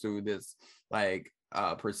goes through this like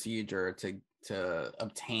procedure to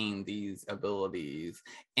obtain these abilities,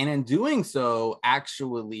 and in doing so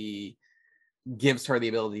actually gives her the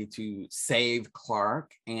ability to save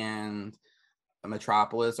Clark and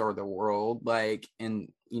Metropolis or the world, like,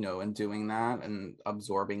 in, you know, in doing that and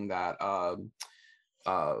absorbing that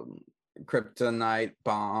kryptonite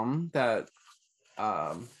bomb that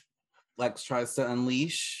Lex tries to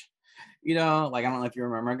unleash, you know, like, I don't know if you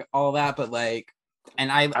remember all that, but like,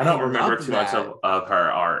 and I don't remember too much of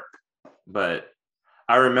her arc, but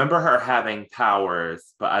I remember her having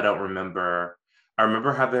powers, but I don't remember. I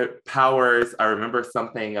remember having powers. I remember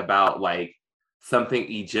something about like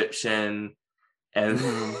something Egyptian, and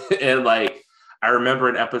and like I remember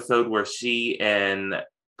an episode where she and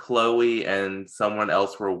Chloe and someone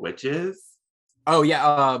else were witches. Oh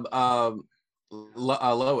yeah,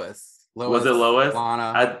 Lois. Was it Lois?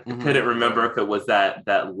 Lana. I couldn't remember if it was that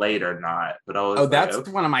late or not, but I was. That's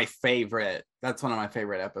okay. One of my favorite. That's one of my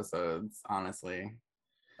favorite episodes, honestly.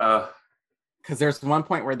 Because there's one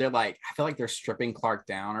point where they're like, I feel like they're stripping Clark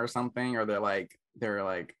down or something, or they're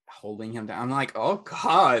like holding him down. I'm like, oh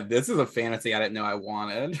God, this is a fantasy I didn't know I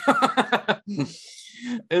wanted.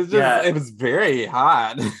 It's just, it was very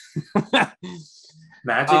hot.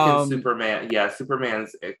 Magic and Superman. Yeah,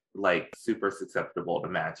 Superman's like super susceptible to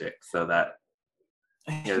magic. So that.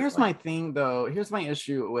 Here's my thing though. Here's my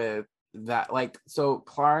issue with that. Like, so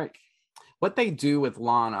Clark, what they do with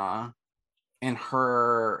Lana and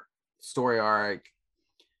her story arc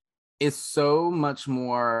is so much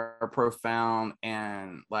more profound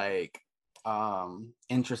and like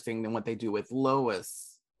interesting than what they do with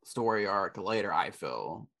Lois story arc later. I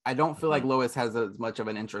don't feel like Lois has as much of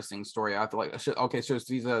an interesting story. I feel like so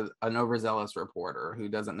she's an overzealous reporter who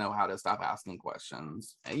doesn't know how to stop asking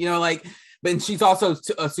questions, you know, like, but she's also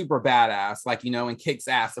a super badass, like, you know, and kicks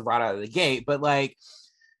ass right out of the gate. But like,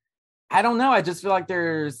 I don't know, I just feel like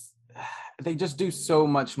they just do so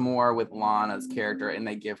much more with Lana's character, and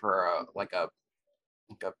they give her a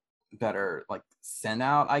better like send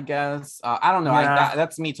out, I guess. I don't know. Yeah.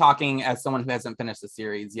 That's me talking as someone who hasn't finished the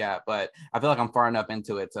series yet, but I feel like I'm far enough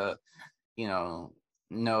into it to, you know.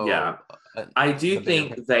 Yeah, I do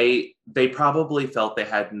think they probably felt they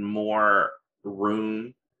had more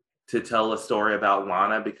room to tell a story about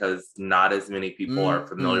Lana because not as many people are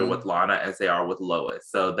familiar with Lana as they are with Lois.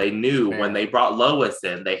 So they knew when they brought Lois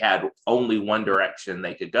in, they had only one direction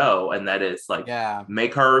they could go, and that is like,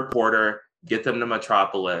 make her a reporter, get them to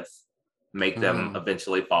Metropolis, make them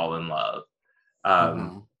eventually fall in love.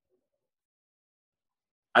 I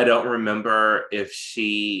don't remember if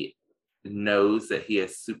she knows that he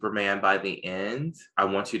is Superman by the end. I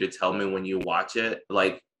want you to tell me when you watch it.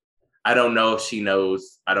 Like, I don't know if she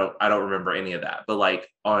knows. I don't remember any of that. But like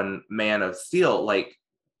on Man of Steel, like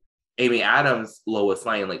Amy Adams, Lois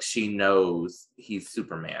Lane, like she knows he's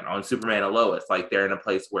Superman. On Superman and Lois, like they're in a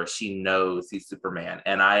place where she knows he's Superman.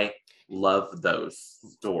 And I love those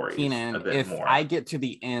stories Keenan, a bit more. If I get to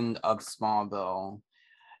the end of Smallville,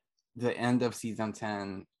 the end of season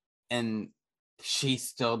 10, and she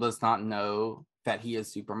still does not know that he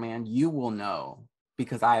is Superman, you will know,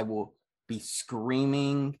 because I will be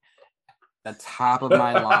screaming the top of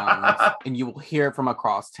my lungs and you will hear it from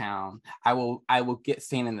across town. I will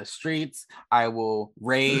stand in the streets. I will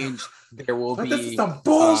rage. There will be this is some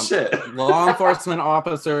bullshit. Law enforcement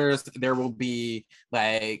officers. There will be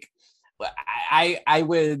like, I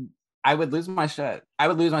would lose my shit. I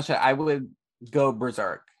would go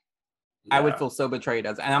berserk. I would feel so betrayed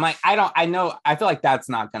and I'm like, I feel like that's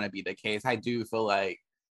not going to be the case. I do feel like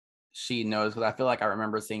she knows, but I feel like I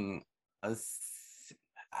remember seeing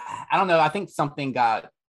I don't know. I think something got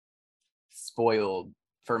spoiled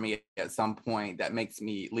for me at some point that leads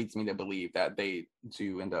me to believe that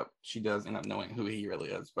she does end up knowing who he really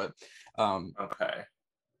is. But okay.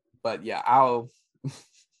 But yeah,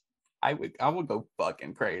 I would go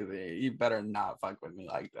fucking crazy. You better not fuck with me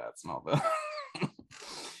like that, Smallville.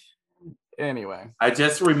 Anyway. I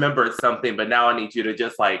just remembered something, but now I need you to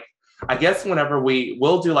just like, I guess whenever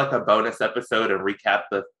we'll do like a bonus episode and recap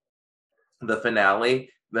the finale,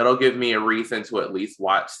 that'll give me a reason to at least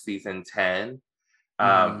watch season 10.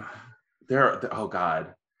 Oh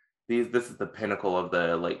God. This is the pinnacle of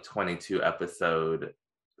the like 22 episode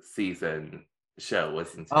season show,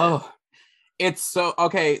 isn't it? Oh, it's so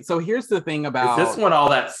okay. So here's the thing about, is this when all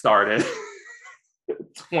that started?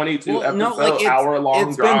 22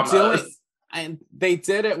 hour-long dramas. And they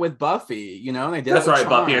did it with Buffy, you know. They did. That's it with right,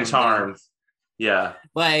 Buffy and Charms. Yeah,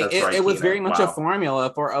 like it was very much a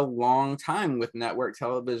formula for a long time with network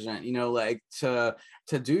television. You know, like to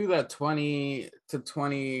do that 20 to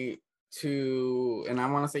 22, and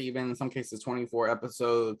I want to say even in some cases 24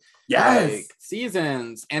 episode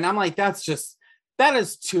seasons, and I'm like, that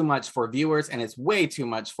is too much for viewers, and it's way too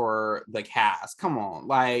much for the cast. Come on,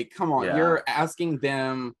 you're asking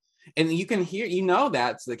them. And you can hear,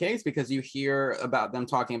 that's the case because you hear about them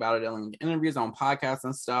talking about it in interviews on podcasts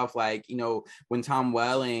and stuff. Like, when Tom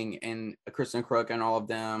Welling and Kristen Crook and all of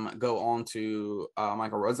them go on to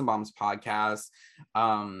Michael Rosenbaum's podcast,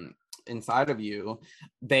 Inside of You,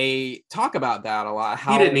 they talk about that a lot.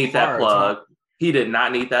 He didn't need that plug. He did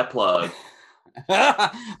not need that plug.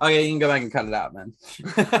 Okay, you can go back and cut it out, man.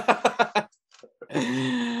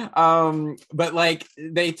 But like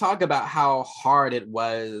they talk about how hard it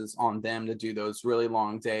was on them to do those really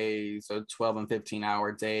long days, so 12 and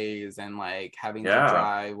 15-hour days, and like having to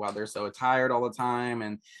drive while they're so tired all the time,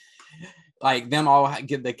 and like them all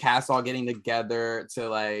get the cast all getting together to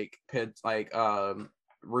like pitch like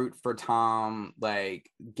root for Tom like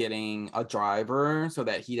getting a driver so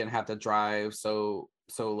that he didn't have to drive so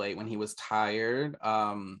late when he was tired.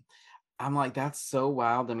 I'm like, that's so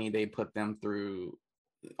wild to me. They put them through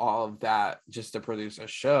all of that just to produce a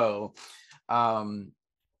show. And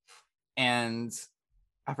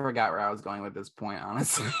I forgot where I was going with this point,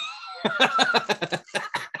 honestly.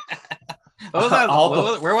 Where was I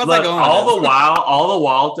going? All the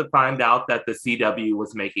while to find out that the CW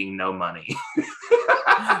was making no money.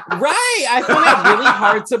 Right. I find that really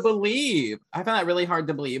hard to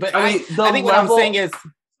believe. But I think what I'm saying is,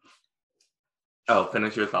 oh,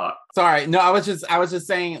 finish your thought. Sorry. No, I was just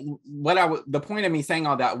saying the point of me saying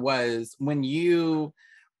all that was when you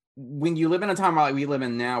live in a time like we live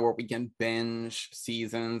in now where we can binge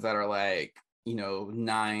seasons that are like,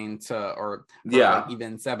 9 to or like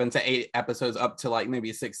even 7 to 8 episodes up to like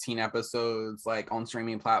maybe 16 episodes like on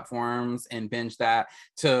streaming platforms and binge that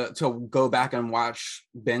to go back and watch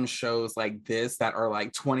binge shows like this that are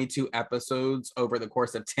like 22 episodes over the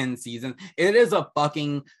course of 10 seasons. It is a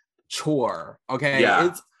fucking chore. Okay. Yeah.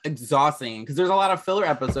 It's exhausting because there's a lot of filler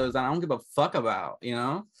episodes that I don't give a fuck about,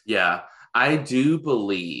 Yeah. I do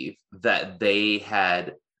believe that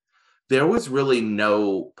there was really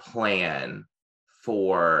no plan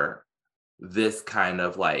for this kind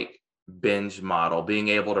of like binge model, being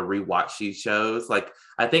able to rewatch these shows. Like,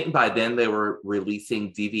 I think by then they were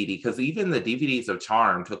releasing DVD because even the DVDs of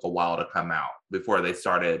Charm took a while to come out before they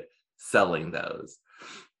started selling those.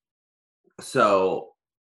 So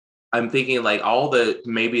I'm thinking like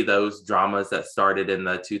maybe those dramas that started in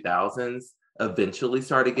the 2000s eventually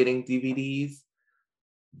started getting DVDs.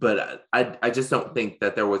 But I just don't think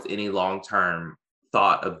that there was any long-term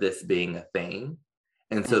thought of this being a thing.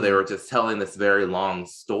 And so they were just telling this very long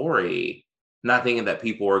story, not thinking that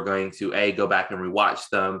people were going to go back and rewatch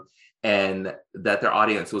them, and that their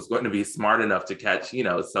audience was going to be smart enough to catch,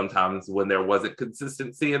 sometimes when there wasn't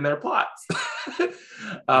consistency in their plots.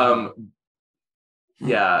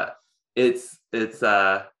 Yeah, it's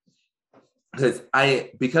because I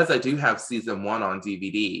do have season 1 on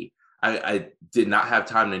DVD. I did not have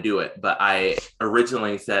time to do it, but I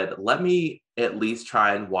originally said, let me at least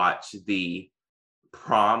try and watch the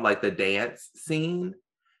prom, like the dance scene,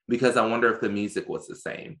 because I wonder if the music was the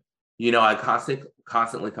same. I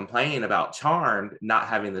constantly complain about Charmed not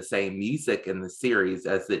having the same music in the series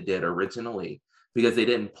as it did originally, because they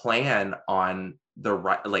didn't plan on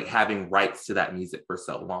having rights to that music for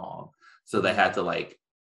so long. So they had to like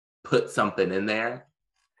put something in there.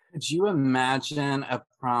 Could you imagine a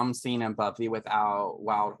prom scene in Buffy without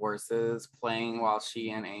wild horses playing while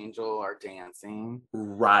she and Angel are dancing?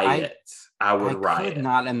 Riot. I would I riot. could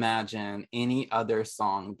not imagine any other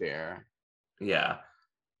song there. Yeah.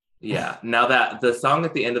 Yeah. Now that the song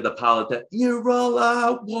at the end of the pilot, that "You're All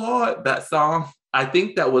I Want," that song, I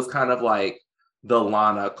think that was kind of like the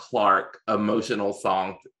Lana Clark emotional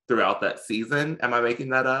song throughout that season. Am I making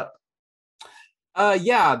that up?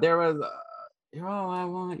 Yeah, there was "You're All I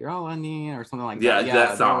Want, You're All I Need" or something like Yeah, that. Yeah,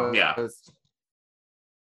 that song. Yeah.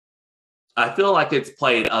 I feel like it's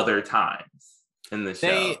played other times in the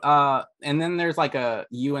show. And then there's like a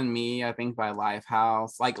 "You and Me," I think, by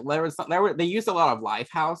Lifehouse. Like they used a lot of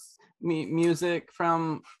Lifehouse music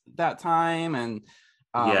from that time, and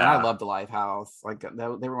I love the Lifehouse. Like they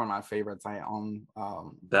were one of my favorites. I own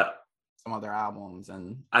that some of their albums,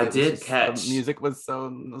 and I did catch the music was so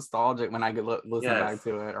nostalgic when I could listen back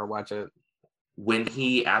to it or watch it. When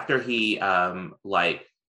after he like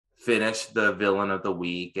finished the villain of the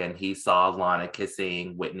week and he saw Lana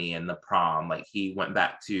kissing Whitney in the prom, like he went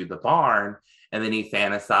back to the barn and then he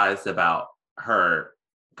fantasized about her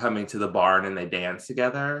coming to the barn and they danced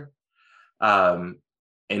together.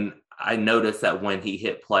 And I noticed that when he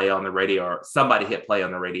hit play on the radio, or somebody hit play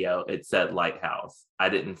on the radio, it said Lighthouse. I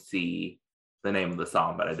didn't see the name of the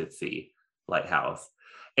song, but I did see Lighthouse.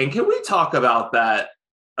 And can we talk about that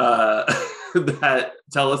that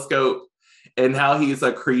telescope and how he's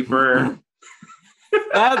a creeper?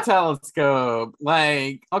 That telescope,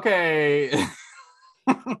 like, okay.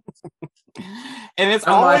 And it's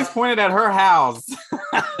always pointed at her house.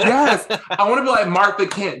 Yes, I want to be like Martha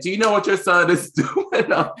Kent. Do you know what your son is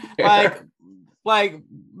doing up there? Like,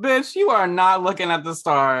 bitch, you are not looking at the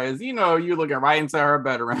stars. You know, you're looking right into her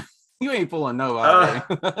bedroom. You ain't fooling nobody.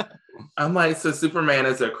 I'm like, so Superman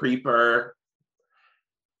is a creeper.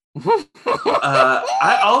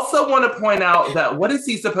 I also want to point out that what is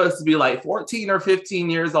he supposed to be, like 14 or 15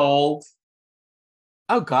 years old?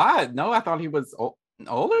 Oh God, no! I thought he was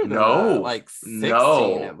older than that, like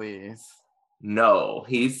 16 at least. No,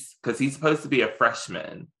 he's supposed to be a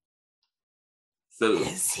freshman. So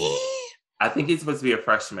is he? I think he's supposed to be a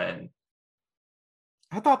freshman.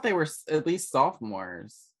 I thought they were at least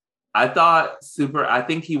sophomores. I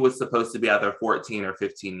think he was supposed to be either 14 or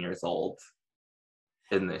 15 years old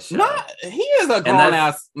in this show. He is a grown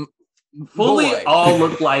ass fully boy. All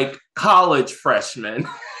look like college freshmen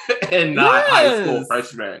and not high school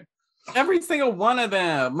freshmen. Every single one of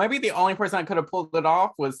them. Maybe the only person that could have pulled it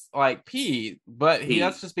off was like Pete, but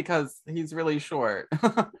that's just because he's really short.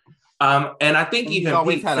 And I think even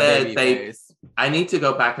Pete said I need to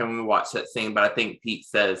go back and rewatch that scene, but I think Pete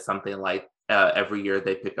says something like every year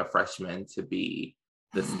they pick a freshman to be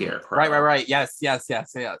the scarecrow. Right. Yes.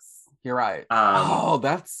 You're right.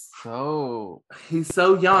 That's so. He's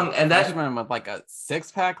so young, and that freshman with like a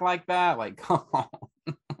 6-pack like that. Like, come on.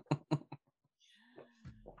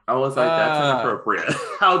 I was like, that's inappropriate.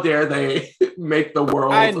 How dare they make the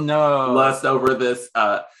world lust over this?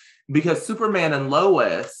 Because Superman and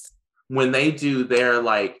Lois, when they do their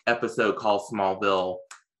like episode called Smallville,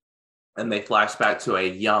 and they flash back to a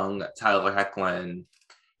young Tyler Hoechlin,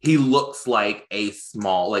 he looks like a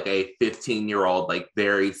 15-year-old, like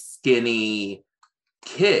very skinny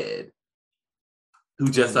kid who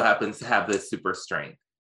just so happens to have this super strength.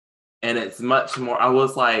 And it's much more, I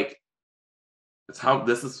was like,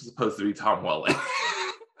 this is supposed to be Tom Welling.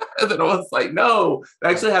 And then I was like, no, they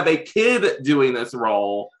actually have a kid doing this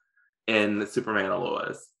role in Superman and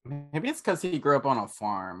Lois. Maybe it's because he grew up on a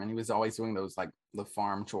farm and he was always doing those like the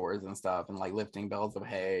farm chores and stuff and like lifting bales of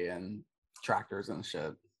hay and tractors and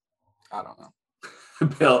shit. I don't know.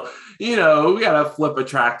 Bill, we gotta flip a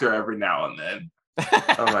tractor every now and then.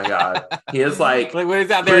 Oh my God. He is like what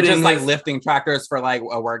is out there just like lifting tractors for like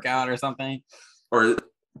a workout or something? Or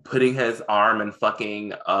putting his arm in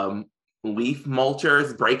fucking leaf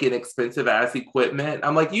mulchers, breaking expensive ass equipment.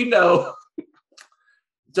 I'm like,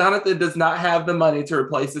 Jonathan does not have the money to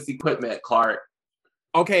replace this equipment, Clark.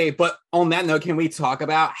 Okay, but on that note, can we talk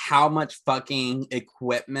about how much fucking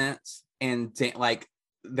equipment and like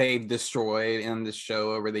they've destroyed in the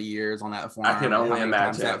show over the years on that farm? I can only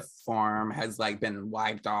imagine that farm has like been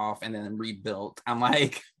wiped off and then rebuilt. I'm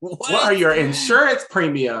like, what are your insurance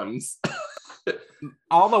premiums?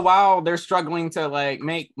 All the while they're struggling to like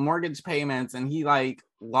make mortgage payments, and he like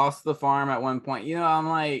lost the farm at one point. I'm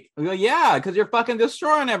like, well, yeah, because you're fucking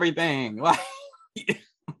destroying everything. Like,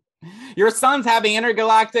 your son's having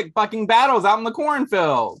intergalactic fucking battles out in the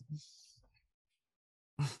cornfield.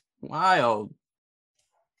 Wild.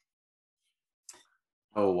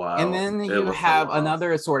 Oh wow. And then you have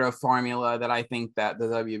another sort of formula that I think that the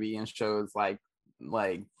WB shows like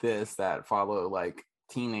like this that follow like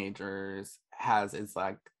teenagers is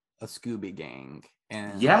like a Scooby gang,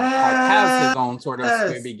 and Clark has his own sort of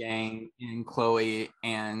Scooby gang in Chloe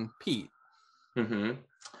and Pete. Mm-hmm.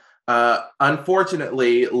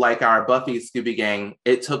 Unfortunately, like our Buffy Scooby gang,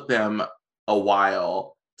 it took them a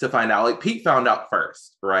while to find out. Like Pete found out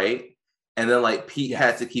first, right? And then like Pete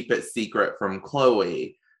had to keep it secret from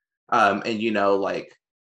Chloe. And you know, like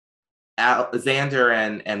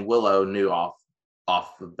Xander and Willow knew off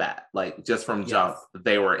of that, like just from jump,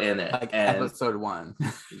 they were in it. Like and, episode 1.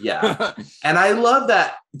 Yeah. And I love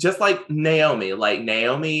that, just like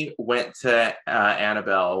Naomi went to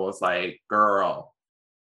Annabelle and was like, girl,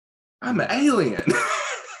 I'm an alien.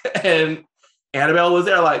 And Annabelle was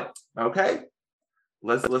there like, okay,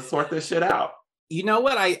 let's sort this shit out. You know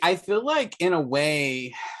what? I feel like in a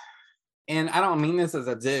way, and I don't mean this as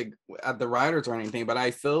a dig at the writers or anything, but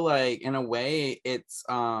I feel like in a way it's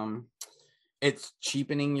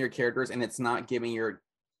cheapening your characters, and it's not giving your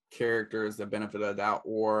characters the benefit of the doubt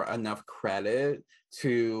or enough credit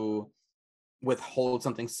to withhold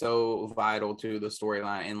something so vital to the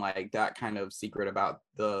storyline, and like that kind of secret about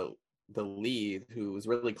the lead who's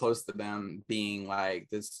really close to them being like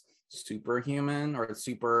this superhuman or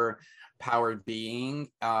super powered being.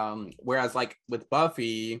 Whereas like with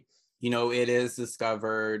Buffy, you know, it is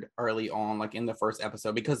discovered early on, like in the first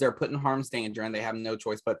episode, because they're put in harm's danger and they have no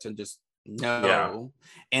choice but to just know.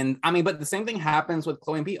 Yeah. And I mean, but the same thing happens with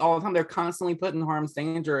Chloe and Pete all the time. They're constantly put in harm's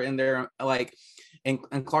danger, and they're like,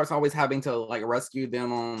 and Clark's always having to like rescue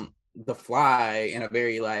them on the fly in a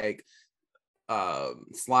very like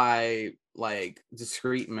sly, like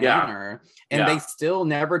discreet manner. And they still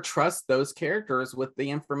never trust those characters with the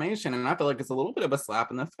information. And I feel like it's a little bit of a slap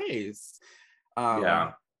in the face.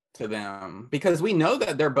 To them, because we know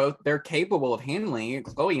that they're capable of handling it.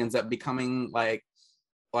 Chloe ends up becoming like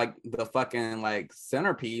the fucking like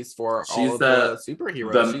centerpiece for all of the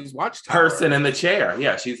superheroes. She's Watchtower. Person in the chair.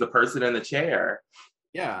 Yeah, she's the person in the chair.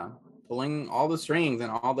 Yeah, pulling all the strings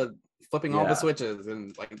and all the flipping all the switches,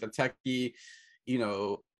 and like the techie, you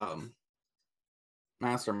know,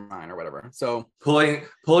 mastermind or whatever. So pulling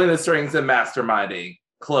the strings and masterminding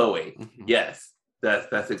Chloe. Mm-hmm. Yes,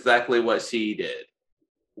 that's exactly what she did.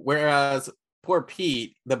 Whereas poor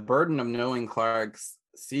Pete, the burden of knowing Clark's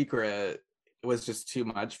secret was just too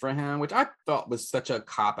much for him, which I thought was such a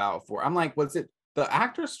cop out for. I'm like, was it the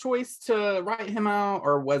actor's choice to write him out,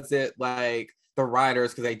 or was it like the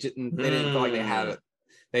writers because they didn't feel like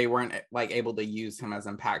they weren't like able to use him as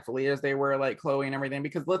impactfully as they were like Chloe and everything?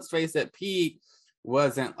 Because let's face it, Pete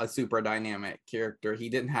wasn't a super dynamic character. He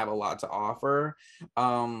didn't have a lot to offer.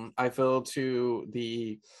 I feel to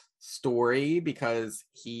the story because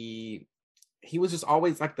he was just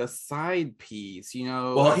always like the side piece, you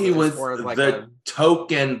know. Well, he was like the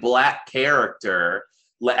token black character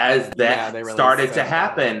as that really started to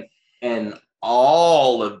happen in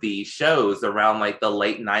all of these shows around like the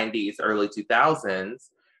late 90s, early 2000s.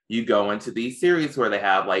 You go into these series where they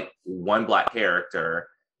have like one black character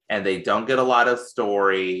and they don't get a lot of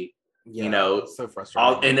story. You know, so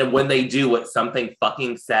frustrating. And then when they do, it's something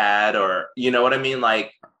fucking sad, or you know what I mean,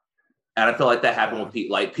 like. And I feel like that happened with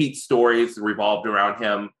Pete. Like Pete's stories revolved around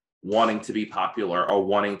him wanting to be popular or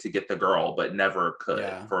wanting to get the girl, but never could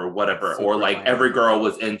for whatever. Super or like every girl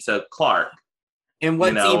was into Clark. And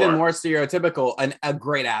what's even more stereotypical, a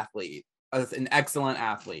great athlete, an excellent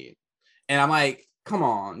athlete. And I'm like, come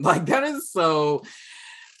on, like that is so.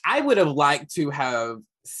 I would have liked to have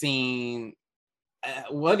seen.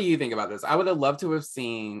 What do you think about this? I would have loved to have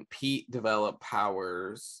seen Pete develop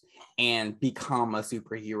powers and become a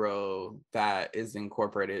superhero that is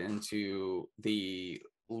incorporated into the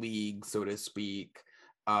league, so to speak,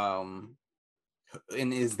 and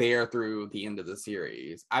is there through the end of the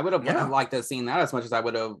series. I would have liked to have seen that as much as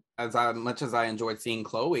I enjoyed seeing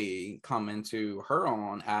Chloe come into her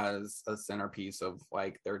own as a centerpiece of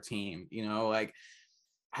like their team, you know, like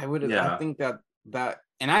I would have, I think that,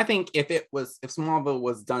 and I think if Smallville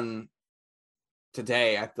was done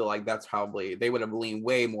today, I feel like that's probably, they would have leaned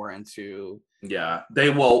way more into. They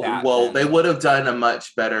would have done a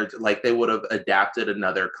much better, like they would have adapted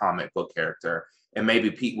another comic book character, and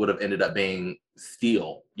maybe Pete would have ended up being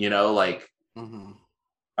Steel, you know, like, you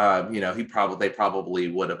know, they probably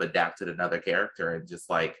would have adapted another character and just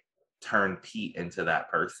like turned Pete into that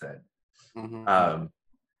person.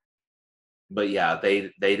 But yeah,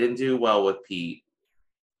 they didn't do well with Pete.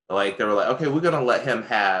 Like they were like, okay, we're gonna let him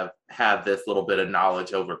have this little bit of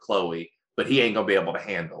knowledge over Chloe, but he ain't gonna be able to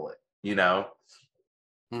handle it, you know.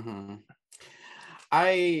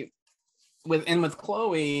 With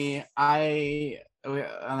Chloe, I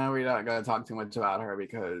I know we're not going to talk too much about her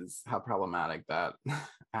because how problematic that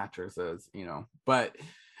actress is, but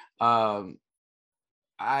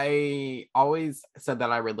I always said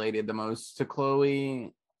that I related the most to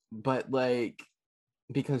Chloe, but like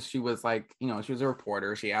because she was like, she was a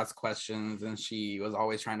reporter, she asked questions and she was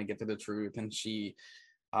always trying to get to the truth, and she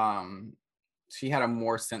had a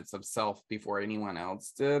more sense of self before anyone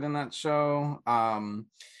else did in that show.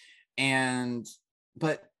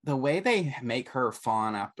 But the way they make her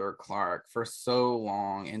fawn after Clark for so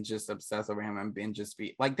long and just obsess over him and just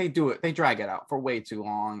be like, they drag it out for way too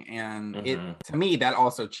long, and it, to me, that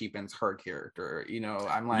also cheapens her character.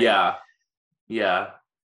 I'm like, yeah,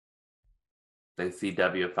 they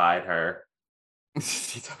CW-fied her.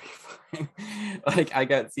 CW-fied. Like, I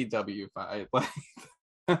got CW-fied. Like,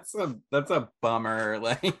 that's a bummer.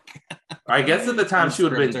 Like, I guess at the time she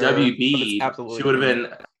would have been WB'd. She would have been,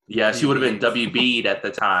 she would have been WB'd at the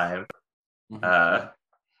time. But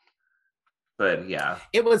yeah,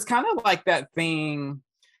 it was kind of like that thing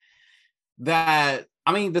that,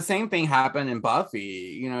 I mean, the same thing happened in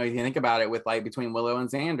Buffy. If you think about it, with like between Willow and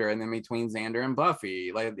Xander, and then between Xander and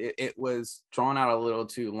Buffy, like it was drawn out a little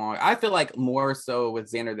too long. I feel like more so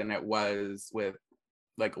with Xander than it was with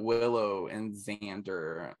like Willow and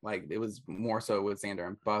Xander. Like it was more so with Xander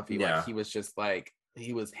and Buffy. Yeah. Like he was just like,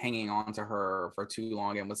 he was hanging on to her for too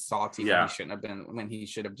long and was salty when he shouldn't have been, when he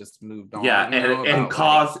should have just moved on. Yeah, and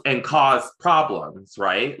caused problems,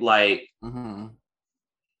 right? Like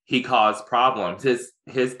he caused problems.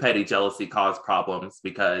 His petty jealousy caused problems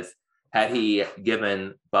because had he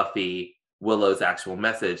given Buffy Willow's actual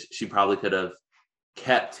message, she probably could have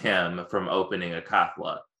kept him from opening a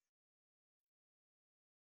Catholic.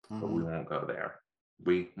 But we won't go there.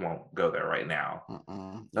 We won't go there right now.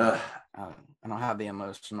 I don't have the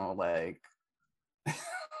emotional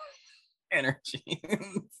energy.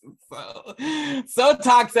 so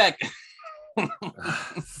toxic.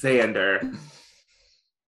 Xander.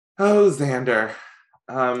 Oh, Xander.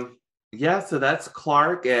 So that's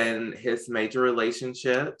Clark and his major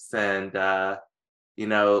relationships, and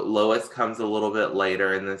Lois comes a little bit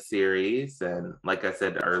later in the series, and like I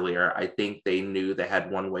said earlier, I think they knew they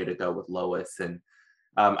had one way to go with Lois, and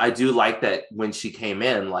I do like that when she came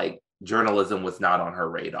in, like, journalism was not on her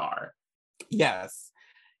radar. Yes,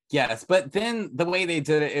 but then the way they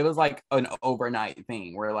did it, it was like an overnight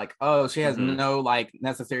thing where like, oh, she has no like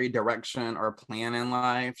necessary direction or plan in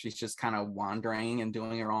life. She's just kind of wandering and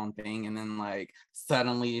doing her own thing, and then like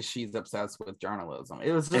suddenly she's obsessed with journalism.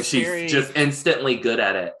 It was just, and she's just instantly good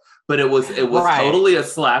at it. But it was totally a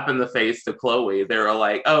slap in the face to Chloe. They were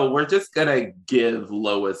like, oh, we're just gonna give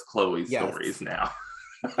Lois Chloe stories now.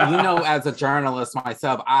 As a journalist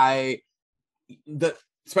myself,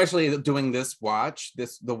 especially doing this watch, the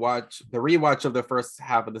rewatch of the first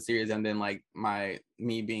half of the series, and then like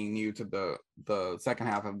me being new to the second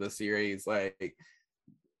half of the series, like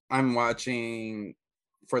I'm watching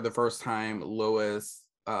for the first time Lois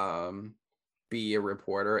be a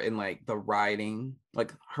reporter, and like the writing,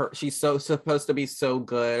 like she's so supposed to be so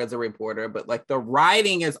good as a reporter, but like the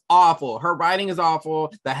writing is awful. Her writing is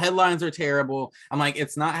awful. The headlines are terrible. I'm like,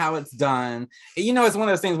 it's not how it's done. It's one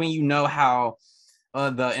of those things when how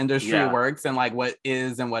the industry works and like what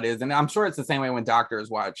is and what isn't. I'm sure it's the same way when doctors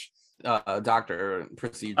watch doctor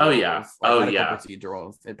procedurals.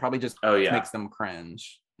 Procedurals. It probably just makes them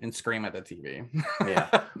cringe and scream at the TV.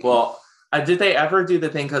 Well, did they ever do the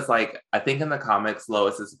thing? Because like I think in the comics,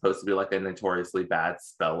 Lois is supposed to be like a notoriously bad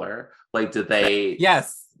speller. Like, did they?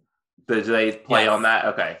 Yes. Did they play on that?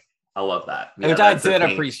 Okay, I love that. Which I did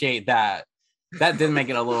appreciate that. That did make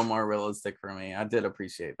it a little more realistic for me. I did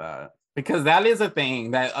appreciate that. Because that is a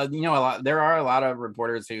thing that there are a lot of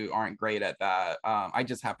reporters who aren't great at that. I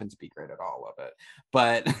just happen to be great at all of it,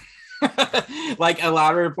 but like a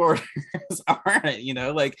lot of reporters aren't.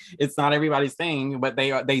 Like it's not everybody's thing, but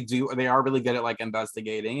they are really good at like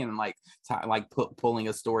investigating and like pulling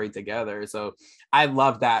a story together. So I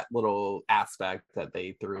love that little aspect that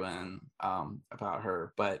they threw in about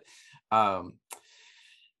her. But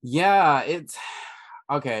it's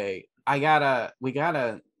okay. We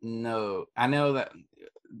gotta know. I know that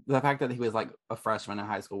the fact that he was like a freshman in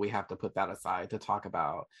high school, we have to put that aside to talk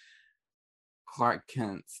about Clark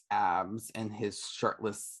Kent's abs and his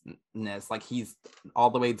shirtlessness. Like he's all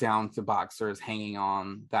the way down to boxers hanging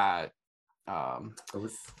on that.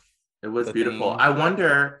 It was beautiful. Thing. I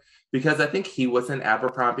wonder, because I think he was an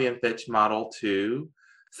Abercrombie and Fitch model too.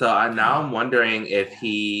 So I'm wondering if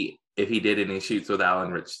he did any shoots with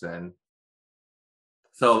Alan Richardson.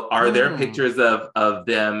 So are there pictures of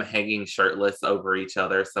them hanging shirtless over each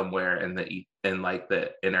other somewhere in the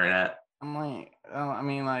internet? I'm like, I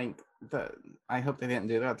mean, like I hope they didn't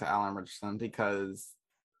do that to Alan Richardson because,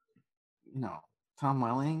 Tom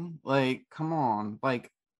Welling, like, come on,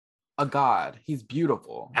 like a god. He's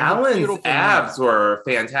beautiful. He's a Alan's beautiful abs man. were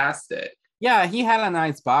fantastic. Yeah, he had a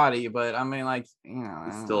nice body, but I mean, like, He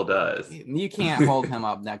still does. You can't hold him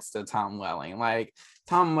up next to Tom Welling. Like,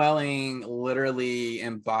 Tom Welling literally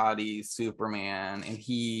embodies Superman, and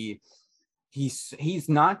he's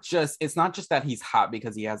not just, it's not just that he's hot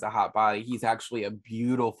because he has a hot body. He's actually a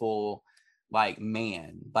beautiful, like,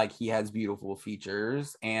 man. Like, he has beautiful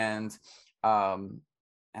features, and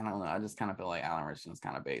I don't know. I just kind of feel like Alan Richardson's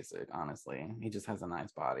kind of basic, honestly. He just has a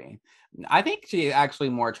nice body. I think she's actually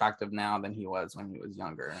more attractive now than he was when he was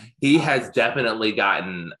younger. He has definitely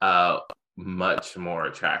gotten much more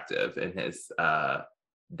attractive in his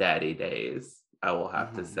daddy days, I will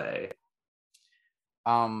have to say.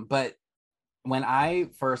 But when I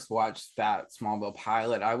first watched that Smallville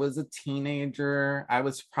pilot, I was a teenager. I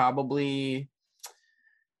was probably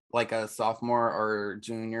like a sophomore or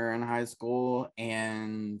junior in high school,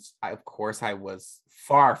 and I was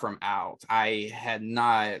far from out. I had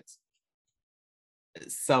not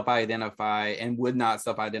self-identified and would not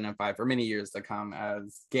self-identify for many years to come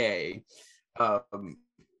as gay. But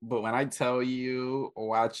when I tell you,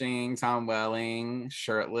 watching Tom Welling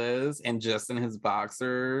shirtless and just in his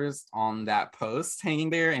boxers on that post hanging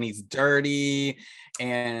there, and he's dirty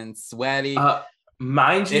and sweaty.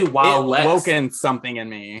 Mind you, while Lex woken something in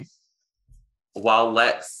me. While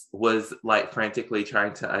Lex was like frantically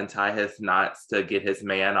trying to untie his knots to get his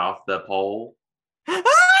man off the pole, I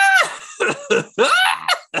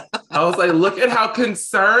was like, look at how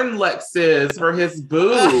concerned Lex is for his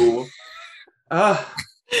boo. I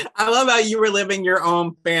love how you were living your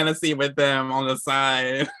own fantasy with them on the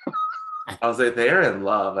side. I was like, they're in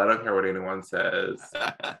love. I don't care what anyone says.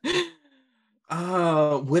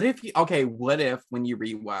 What if when you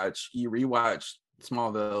rewatch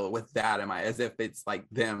Smallville with that in mind, as if it's like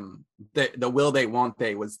them, the will they won't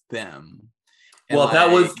they was them. And well,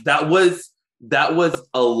 that was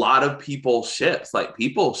a lot of people's ships. Like,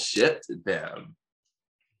 people shipped them.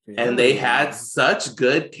 Really? And they had such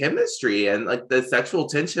good chemistry, and like the sexual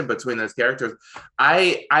tension between those characters.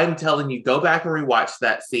 I'm telling you, go back and rewatch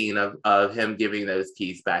that scene of him giving those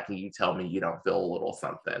keys back, and you tell me you don't feel a little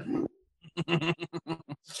something.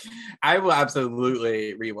 I will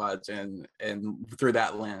absolutely rewatch and through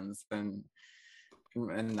that lens, and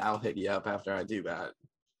I'll hit you up after I do that.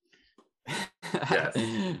 Yes.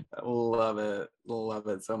 Love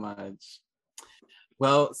it so much.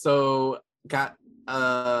 Well, so got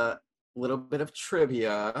a little bit of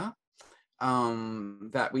trivia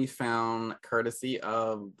that we found courtesy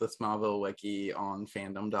of the Smallville wiki on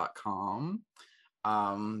fandom.com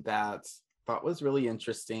that thought was really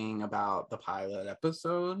interesting about the pilot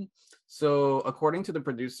episode. So according to the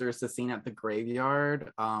producers, the scene at the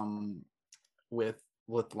graveyard with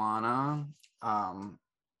Lana,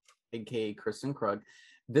 aka Kristen Krug,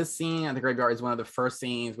 this scene at the graveyard is one of the first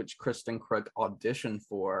scenes which Kristen Krug auditioned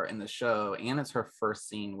for in the show, and it's her first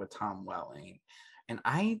scene with Tom Welling. And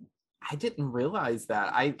I didn't realize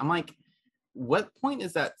that. I'm like, what point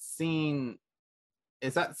is that scene?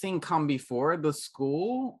 Is that scene come before the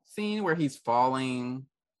school scene where he's falling?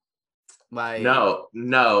 Like, no. In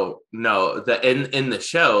the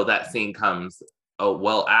show, that scene comes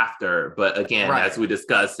well after. But again, right, as we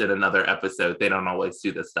discussed in another episode, they don't always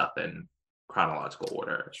do this stuff in chronological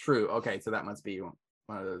order. True. Okay, so that must be one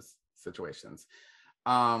of those situations.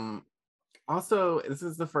 Also, this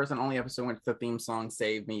is the first and only episode where the theme song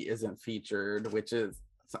 "Save Me" isn't featured, which is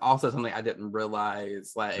also something I didn't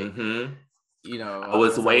realize. Like, you know, I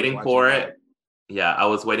was waiting for it. Yeah, I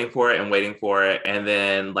was waiting for it. And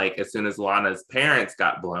then, like, as soon as Lana's parents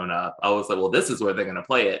got blown up, I was like, well, this is where they're going to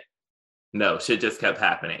play it. No, shit just kept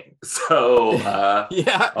happening. So,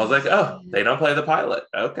 yeah, I was like, oh, they don't play the pilot.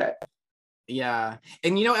 Okay. Yeah.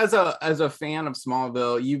 And, you know, as a fan of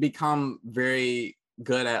Smallville, you become very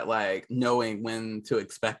good at like knowing when to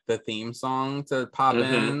expect the theme song to pop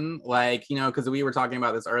in, like, you know, because we were talking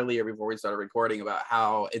about this earlier before we started recording about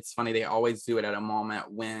how it's funny they always do it at a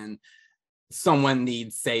moment when someone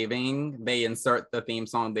needs saving. They insert the theme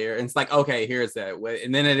song there, and it's like, okay, here's it,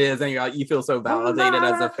 and then it is, and you're like, you feel so validated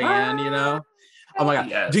as a fan, you know. Oh my god,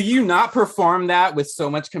 yes. Do you not perform that with so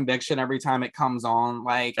much conviction every time it comes on?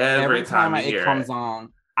 Like every time it comes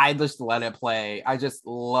on, I just let it play. I just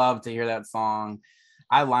love to hear that song.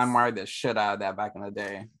 I LimeWired the shit out of that back in the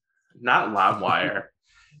day. Not LimeWire.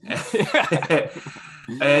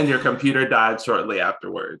 And your computer died shortly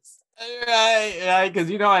afterwards. Right,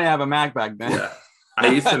 because you know I have a Mac back then. Yeah. I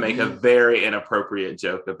used to make a very inappropriate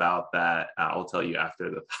joke about that. I'll tell you after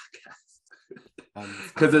the podcast.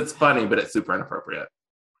 Because it's funny, but it's super inappropriate.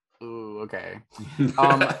 Ooh, okay.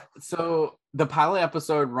 So the pilot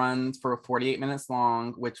episode runs for 48 minutes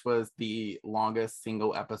long, which was the longest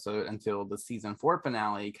single episode until the season 4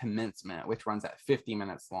 finale, Commencement, which runs at 50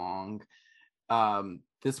 minutes long.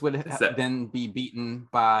 This would then be beaten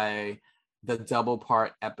by the double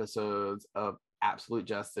part episodes of Absolute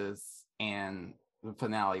Justice and the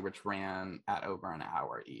finale, which ran at over an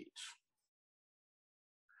hour each.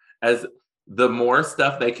 As the more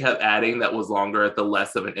stuff they kept adding that was longer, the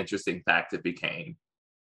less of an interesting fact it became.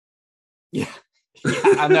 Yeah,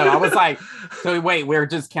 I know. I was like, so wait, we're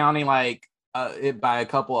just counting like it by a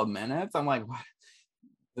couple of minutes? I'm like, what?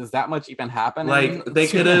 Does that much even happen? Like they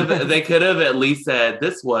could have at least said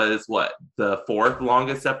this was what, the 4th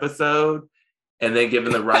longest episode, and then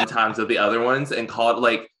given the run times of the other ones and called it,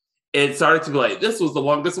 like, it started to be like, this was the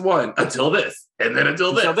longest one until this, and then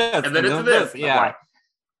until this, and then until this. Yeah.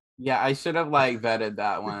 Yeah, I should have like vetted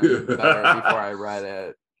that one better before I read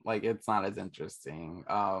it. Like, it's not as interesting.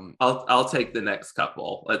 I'll take the next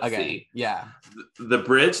couple. Let's see. Yeah. The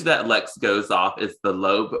bridge that Lex goes off is the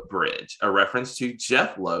Loeb Bridge, a reference to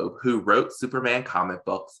Jeff Loeb, who wrote Superman comic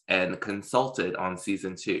books and consulted on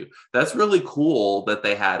season 2. That's really cool that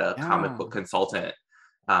they had a comic book consultant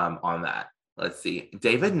on that. Let's see.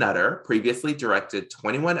 David Nutter previously directed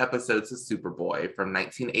 21 episodes of Superboy from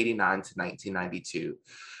 1989 to 1992.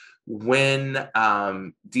 When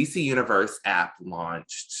DC Universe app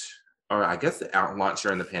launched, or I guess it launched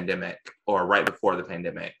during the pandemic or right before the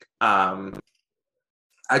pandemic, I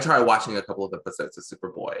tried watching a couple of episodes of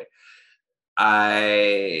Superboy.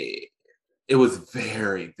 It was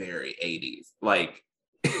very, very 80s. Like,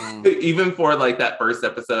 even for like that first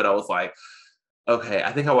episode, I was like, okay,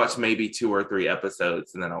 I think I watched maybe 2 or 3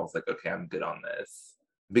 episodes, and then I was like, okay, I'm good on this.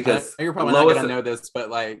 Because you're probably not gonna know this, but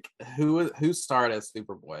like, who starred as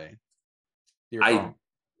Superboy? I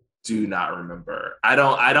do not remember. I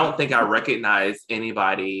don't think I recognize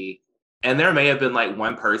anybody, and there may have been like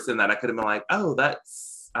one person that I could have been like, oh,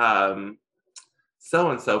 that's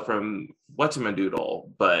so and so from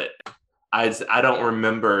Whatchamadoodle, but I don't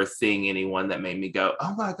remember seeing anyone that made me go,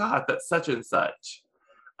 oh my god, that's such and such.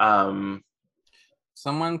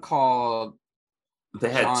 Someone called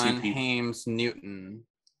they had John 2 people. Hames Newton.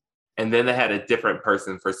 And then they had a different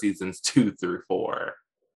person for seasons 2 through 4.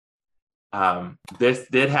 This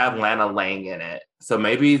did have Lana Lang in it. So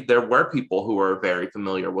maybe there were people who were very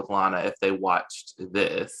familiar with Lana if they watched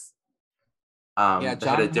this. John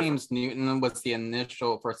Hames Newton was the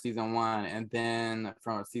initial for season 1. And then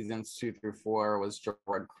from seasons 2 through 4 was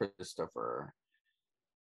Gerard Christopher.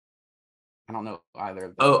 I don't know either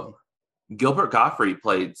of them. Oh, Gilbert Gottfried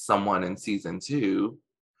played someone in season 2.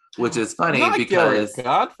 Which is funny because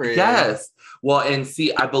Godfrey. Yes. Well, and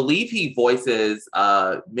see, I believe he voices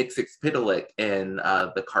Mxyzptlk in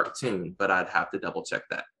the cartoon, but I'd have to double check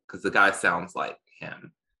that because the guy sounds like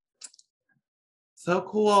him. So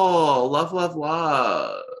cool. Love, love,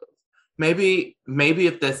 love. Maybe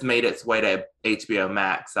if this made its way to HBO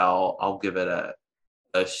Max, I'll give it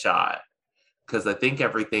a shot. Because I think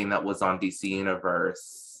everything that was on DC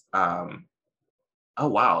Universe, oh,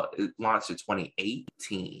 wow. It launched in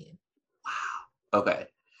 2018. Wow. Okay.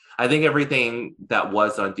 I think everything that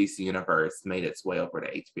was on DC Universe made its way over to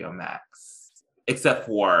HBO Max, except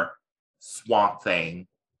for Swamp Thing.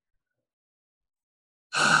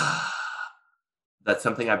 That's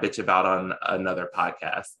something I bitch about on another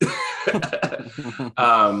podcast.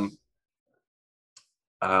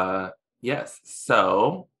 Yes.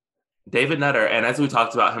 So David Nutter, and as we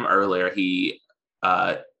talked about him earlier, he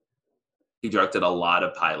directed a lot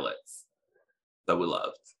of pilots that we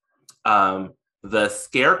loved. The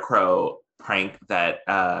Scarecrow prank that,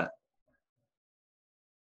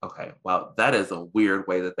 okay, well, that is a weird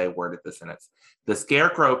way that they worded the sentence. The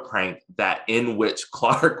Scarecrow prank that in which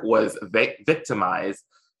Clark was victimized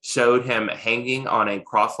showed him hanging on a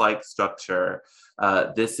cross-like structure.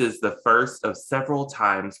 This is the first of several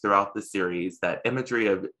times throughout the series that imagery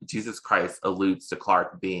of Jesus Christ alludes to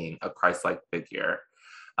Clark being a Christ-like figure.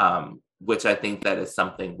 Which I think that is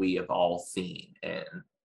something we have all seen in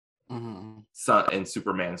in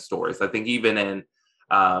Superman stories. I think even in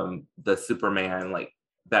the Superman, like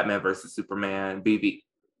Batman versus Superman,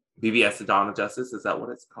 BVS: The Dawn of Justice, is that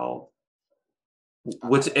what it's called?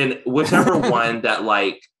 Whichever one that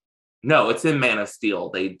like, no, it's in Man of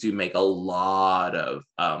Steel. They do make a lot of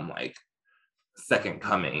like Second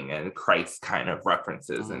Coming and Christ kind of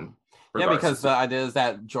references and. Yeah, because the idea is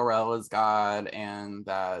that Jor-El is God and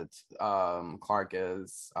that Clark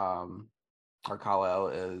is, or Kal-El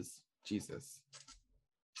is Jesus.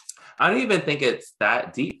 I don't even think it's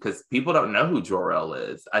that deep because people don't know who Jor-El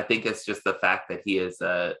is. I think it's just the fact that he is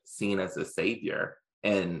seen as a savior,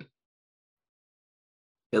 and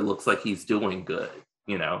it looks like he's doing good,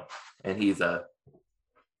 you know, and he's a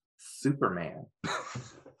Superman.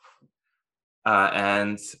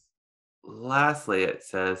 And lastly, it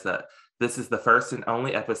says that this is the first and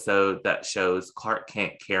only episode that shows Clark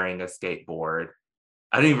Kent carrying a skateboard.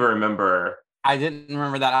 I don't even remember. I didn't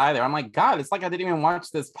remember that either. I'm like, God, it's like I didn't even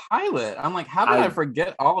watch this pilot. I'm like, how did I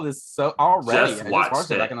forget all of this so already? I just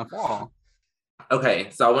watched it back in the fall. Okay,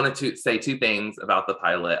 so I wanted to say two things about the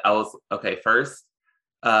pilot. First,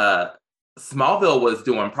 Smallville was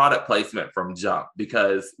doing product placement from jump,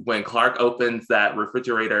 because when Clark opens that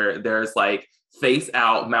refrigerator, there's like face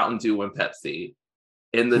out Mountain Dew and Pepsi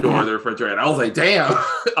in the door of the refrigerator. I was like, damn,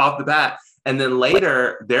 off the bat. And then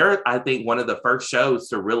later, they're, I think, one of the first shows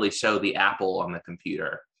to really show the apple on the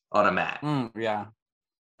computer on a Mac. Yeah.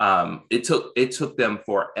 It took them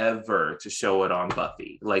forever to show it on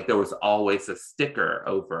Buffy. Like, there was always a sticker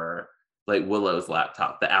over like Willow's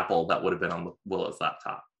laptop, the apple that would have been on Willow's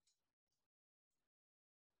laptop.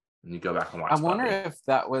 And you go back and watch. I wonder if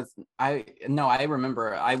that was I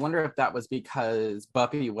remember. I wonder if that was because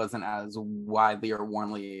Buffy wasn't as widely or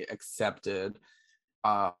warmly accepted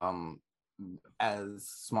as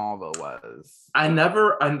Smallville was. I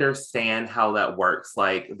never understand how that works.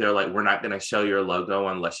 Like, they're like, we're not going to show your logo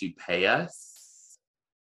unless you pay us,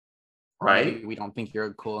 right? We don't think you're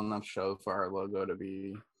a cool enough show for our logo to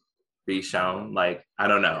be shown. Like, I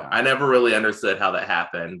don't know. Yeah. I never really understood how that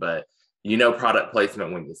happened, but you know, product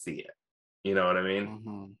placement when you see it. You know what I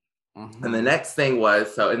mean? And the next thing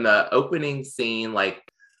was, so in the opening scene, like,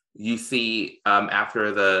 you see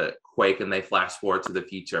after the quake and they flash forward to the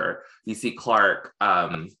future, you see Clark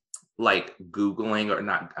like Googling, or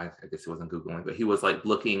not, I guess he wasn't Googling, but he was like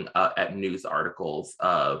looking at news articles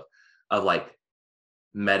of like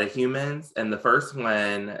metahumans. And the first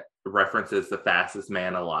one references the fastest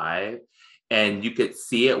man alive. And you could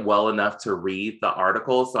see it well enough to read the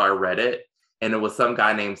article. So I read it, and it was some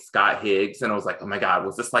guy named Scott Higgs. And I was like, oh my God,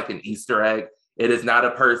 was this like an Easter egg? It is not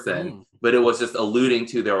a person, but it was just alluding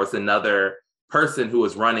to there was another person who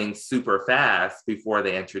was running super fast before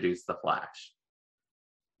they introduced the Flash.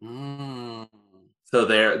 So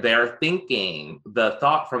they're thinking, the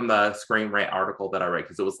thought from the Screen Rant article that I read,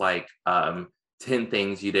 because it was like 10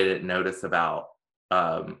 things you didn't notice about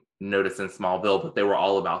notice in Smallville, but they were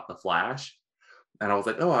all about the Flash. And I was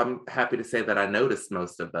like, oh, I'm happy to say that I noticed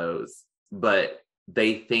most of those. But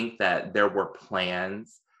they think that there were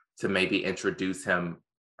plans to maybe introduce him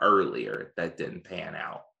earlier that didn't pan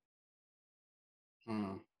out.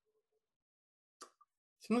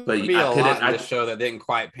 But be a lot in the show that didn't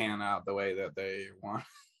quite pan out the way that they want.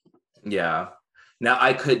 Yeah. Now,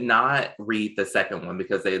 I could not read the second one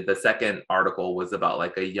because the second article was about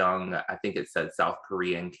like a young, I think it said South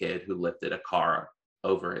Korean kid who lifted a car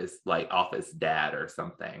over his, like, off his dad or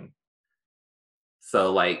something.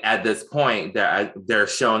 So like at this point, they're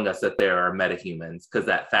showing us that there are metahumans, because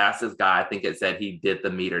that fastest guy, I think it said he did the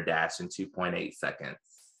meter dash in 2.8 seconds,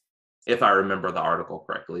 if I remember the article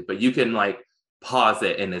correctly. But you can like pause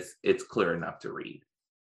it and it's clear enough to read.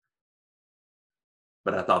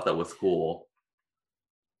 But I thought that was cool,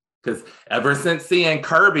 because ever since seeing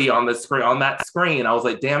Kirby on the screen, on that screen, I was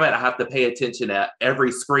like, damn it, I have to pay attention to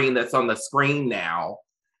every screen that's on the screen now.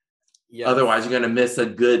 Yes. Otherwise, you're going to miss a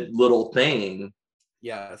good little thing.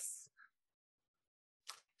 Yes.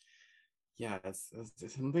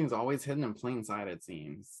 Something's always hidden in plain sight, it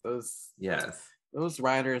seems. Those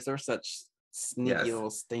writers are such sneaky little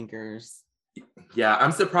stinkers. Yeah,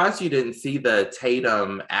 I'm surprised you didn't see the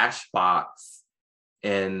Tatum ash box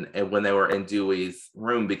and when they were in Dewey's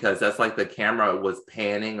room, because that's like the camera was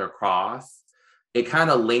panning across. It kind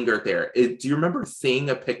of lingered there. Do you remember seeing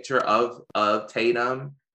a picture of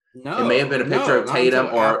Tatum? No. It may have been a picture of Tatum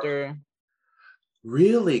or after.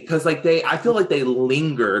 Really? Because like I feel like they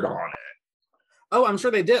lingered on it. Oh, I'm sure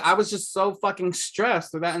they did. I was just so fucking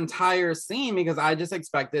stressed through that entire scene because I just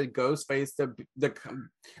expected Ghostface to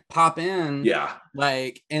pop in,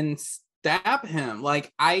 like, and stab him.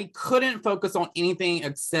 Like, I couldn't focus on anything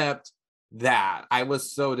except that. I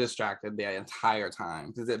was so distracted the entire time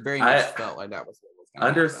because it very much felt like that was what was going on.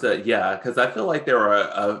 Understood. Yeah, because I feel like there were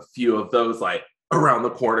a few of those like around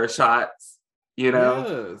the corner shots, you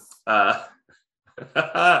know. Yes.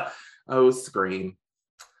 Oh, Scream.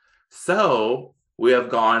 So we have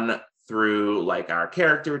gone through like our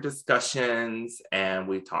character discussions, and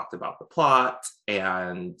we talked about the plot,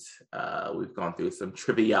 and we've gone through some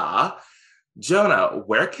trivia. Jonah,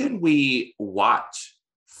 where can we watch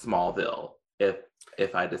Smallville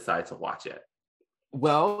if I decide to watch it?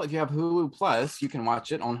 Well, if you have Hulu Plus, you can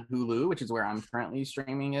watch it on Hulu, which is where I'm currently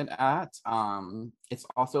streaming it at. It's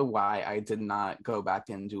also why I did not go back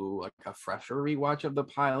and do like a fresher rewatch of the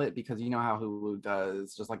pilot, because you know how Hulu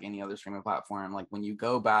does, just like any other streaming platform. Like when you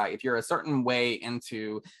go back, if you're a certain way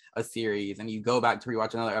into a series and you go back to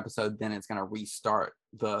rewatch another episode, then it's gonna restart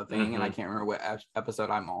the thing. And I can't remember what episode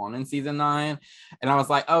I'm on in season 9. And I was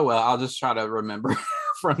like, oh well, I'll just try to remember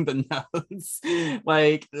from the notes.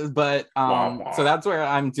 Like, but so that's where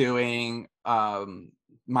I'm doing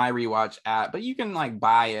my rewatch at. But you can like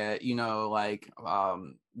buy it, you know, like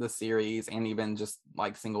the series, and even just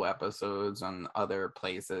like single episodes on other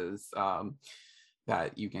places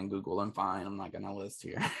that you can Google and find. I'm not gonna list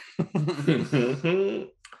here.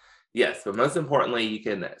 Yes, but most importantly, you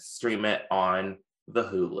can stream it on the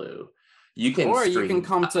Hulu. You can you can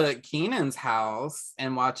come to Keenan's house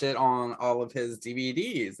and watch it on all of his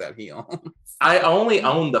DVDs that he owns. I only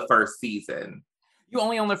own the first season. You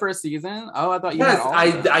only own the first season? Oh, I thought you had all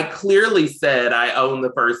of them. I clearly said I own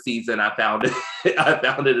the first season. I found it. I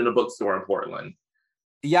found it in a bookstore in Portland.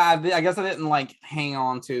 Yeah, I guess I didn't like hang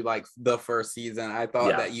on to like the first season. I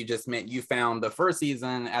thought that you just meant you found the first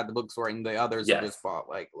season at the bookstore and the others you just bought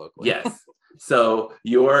like locally. Yes. So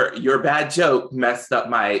your bad joke messed up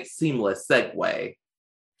my seamless segue.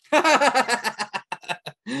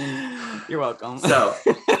 You're welcome. So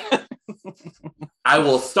I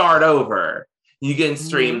will start over. You can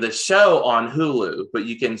stream the show on Hulu, but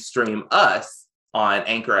you can stream us on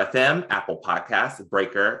Anchor FM, Apple Podcasts,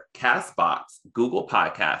 Breaker, Castbox, Google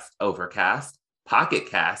Podcasts, Overcast, Pocket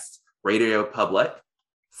Casts, Radio Public,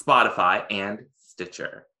 Spotify, and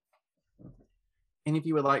Stitcher. And if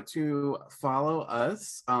you would like to follow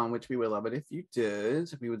us, which we would love it if you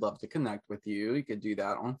did, we would love to connect with you. You could do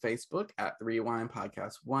that on Facebook at The Rewind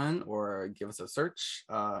Podcast 1, or give us a search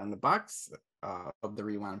in the box of The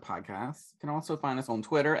Rewind Podcast. You can also find us on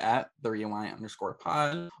Twitter at The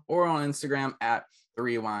Rewind_pod, or on Instagram at The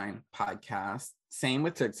Rewind Podcast. Same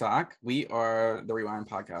with TikTok. We are The Rewind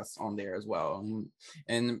Podcast on there as well.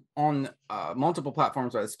 And on multiple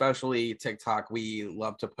platforms, but especially TikTok, we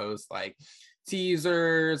love to post like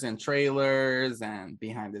teasers and trailers and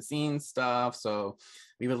behind the scenes stuff. So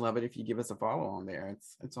we would love it if you give us a follow on there.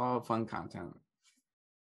 It's all fun content.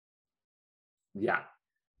 Yeah.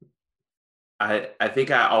 I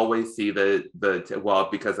think I always see well,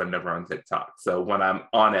 because I'm never on TikTok. So when I'm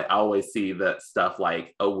on it, I always see that stuff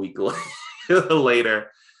like a week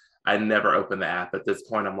later. I never open the app. At this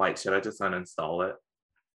point, I'm like, should I just uninstall it?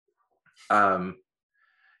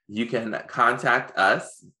 You can contact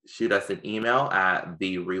us, shoot us an email at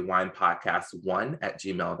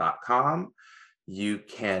therewindpodcast1@gmail.com. You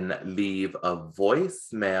can leave a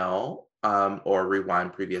voicemail or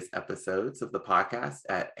rewind previous episodes of the podcast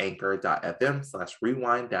at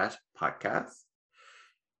anchor.fm/rewind-podcast.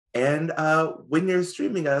 And when you're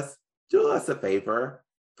streaming us, do us a favor.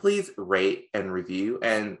 Please rate and review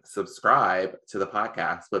and subscribe to the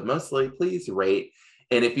podcast, but mostly please rate.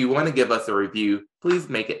 And if you want to give us a review, please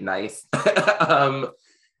make it nice. Don't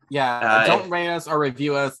rate us or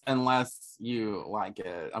review us unless you like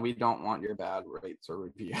it. We don't want your bad rates or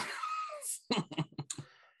reviews.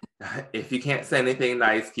 If you can't say anything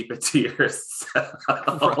nice, keep it to yourself.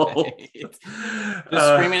 Right. Just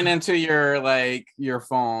scream it into your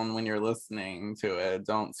phone when you're listening to it.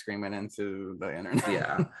 Don't scream it into the internet.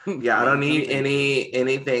 Yeah. I don't need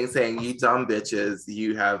anything saying you dumb bitches.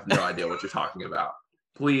 You have no idea what you're talking about.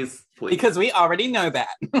 Please. Because we already know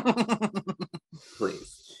that.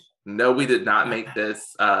 Please. No, we did not make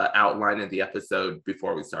this outline in the episode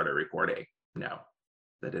before we started recording. No,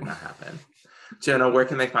 that did not happen. Jenna, where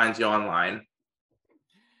can they find you online?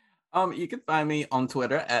 You can find me on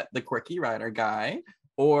Twitter at the Quirky Writer Guy,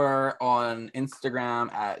 or on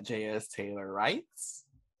Instagram at JSTaylorWrites.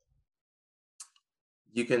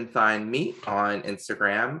 You can find me on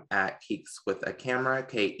Instagram at Keeks with a Camera,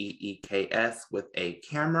 KEEKS with a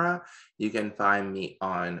camera. You can find me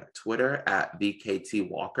on Twitter at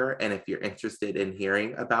VKTWalker. And if you're interested in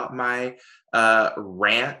hearing about my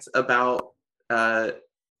rant about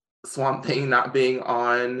Swamp Thing not being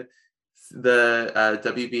on the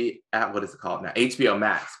WB at, what is it called now? HBO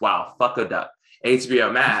Max. Wow, fuck a duck.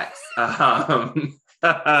 HBO Max. Fuck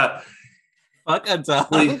a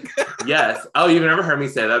duck. Yes. Oh, you've never heard me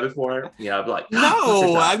say that before? Yeah, I'd be like,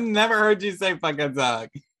 no, I've never heard you say fuck a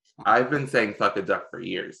duck. I've been saying fuck a duck for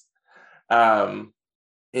years.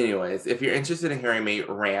 Anyways, if you're interested in hearing me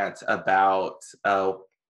rant about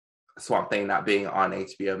Swamp Thing not being on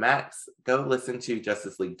HBO Max, go listen to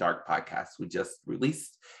Justice League Dark podcast. We just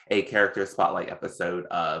released a character spotlight episode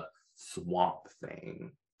of Swamp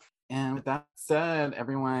Thing. And with that said,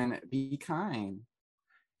 everyone, be kind.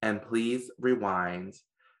 And please rewind.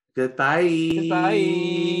 Goodbye. Goodbye.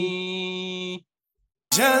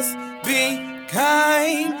 Just be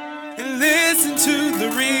kind and listen to the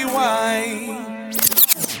rewind.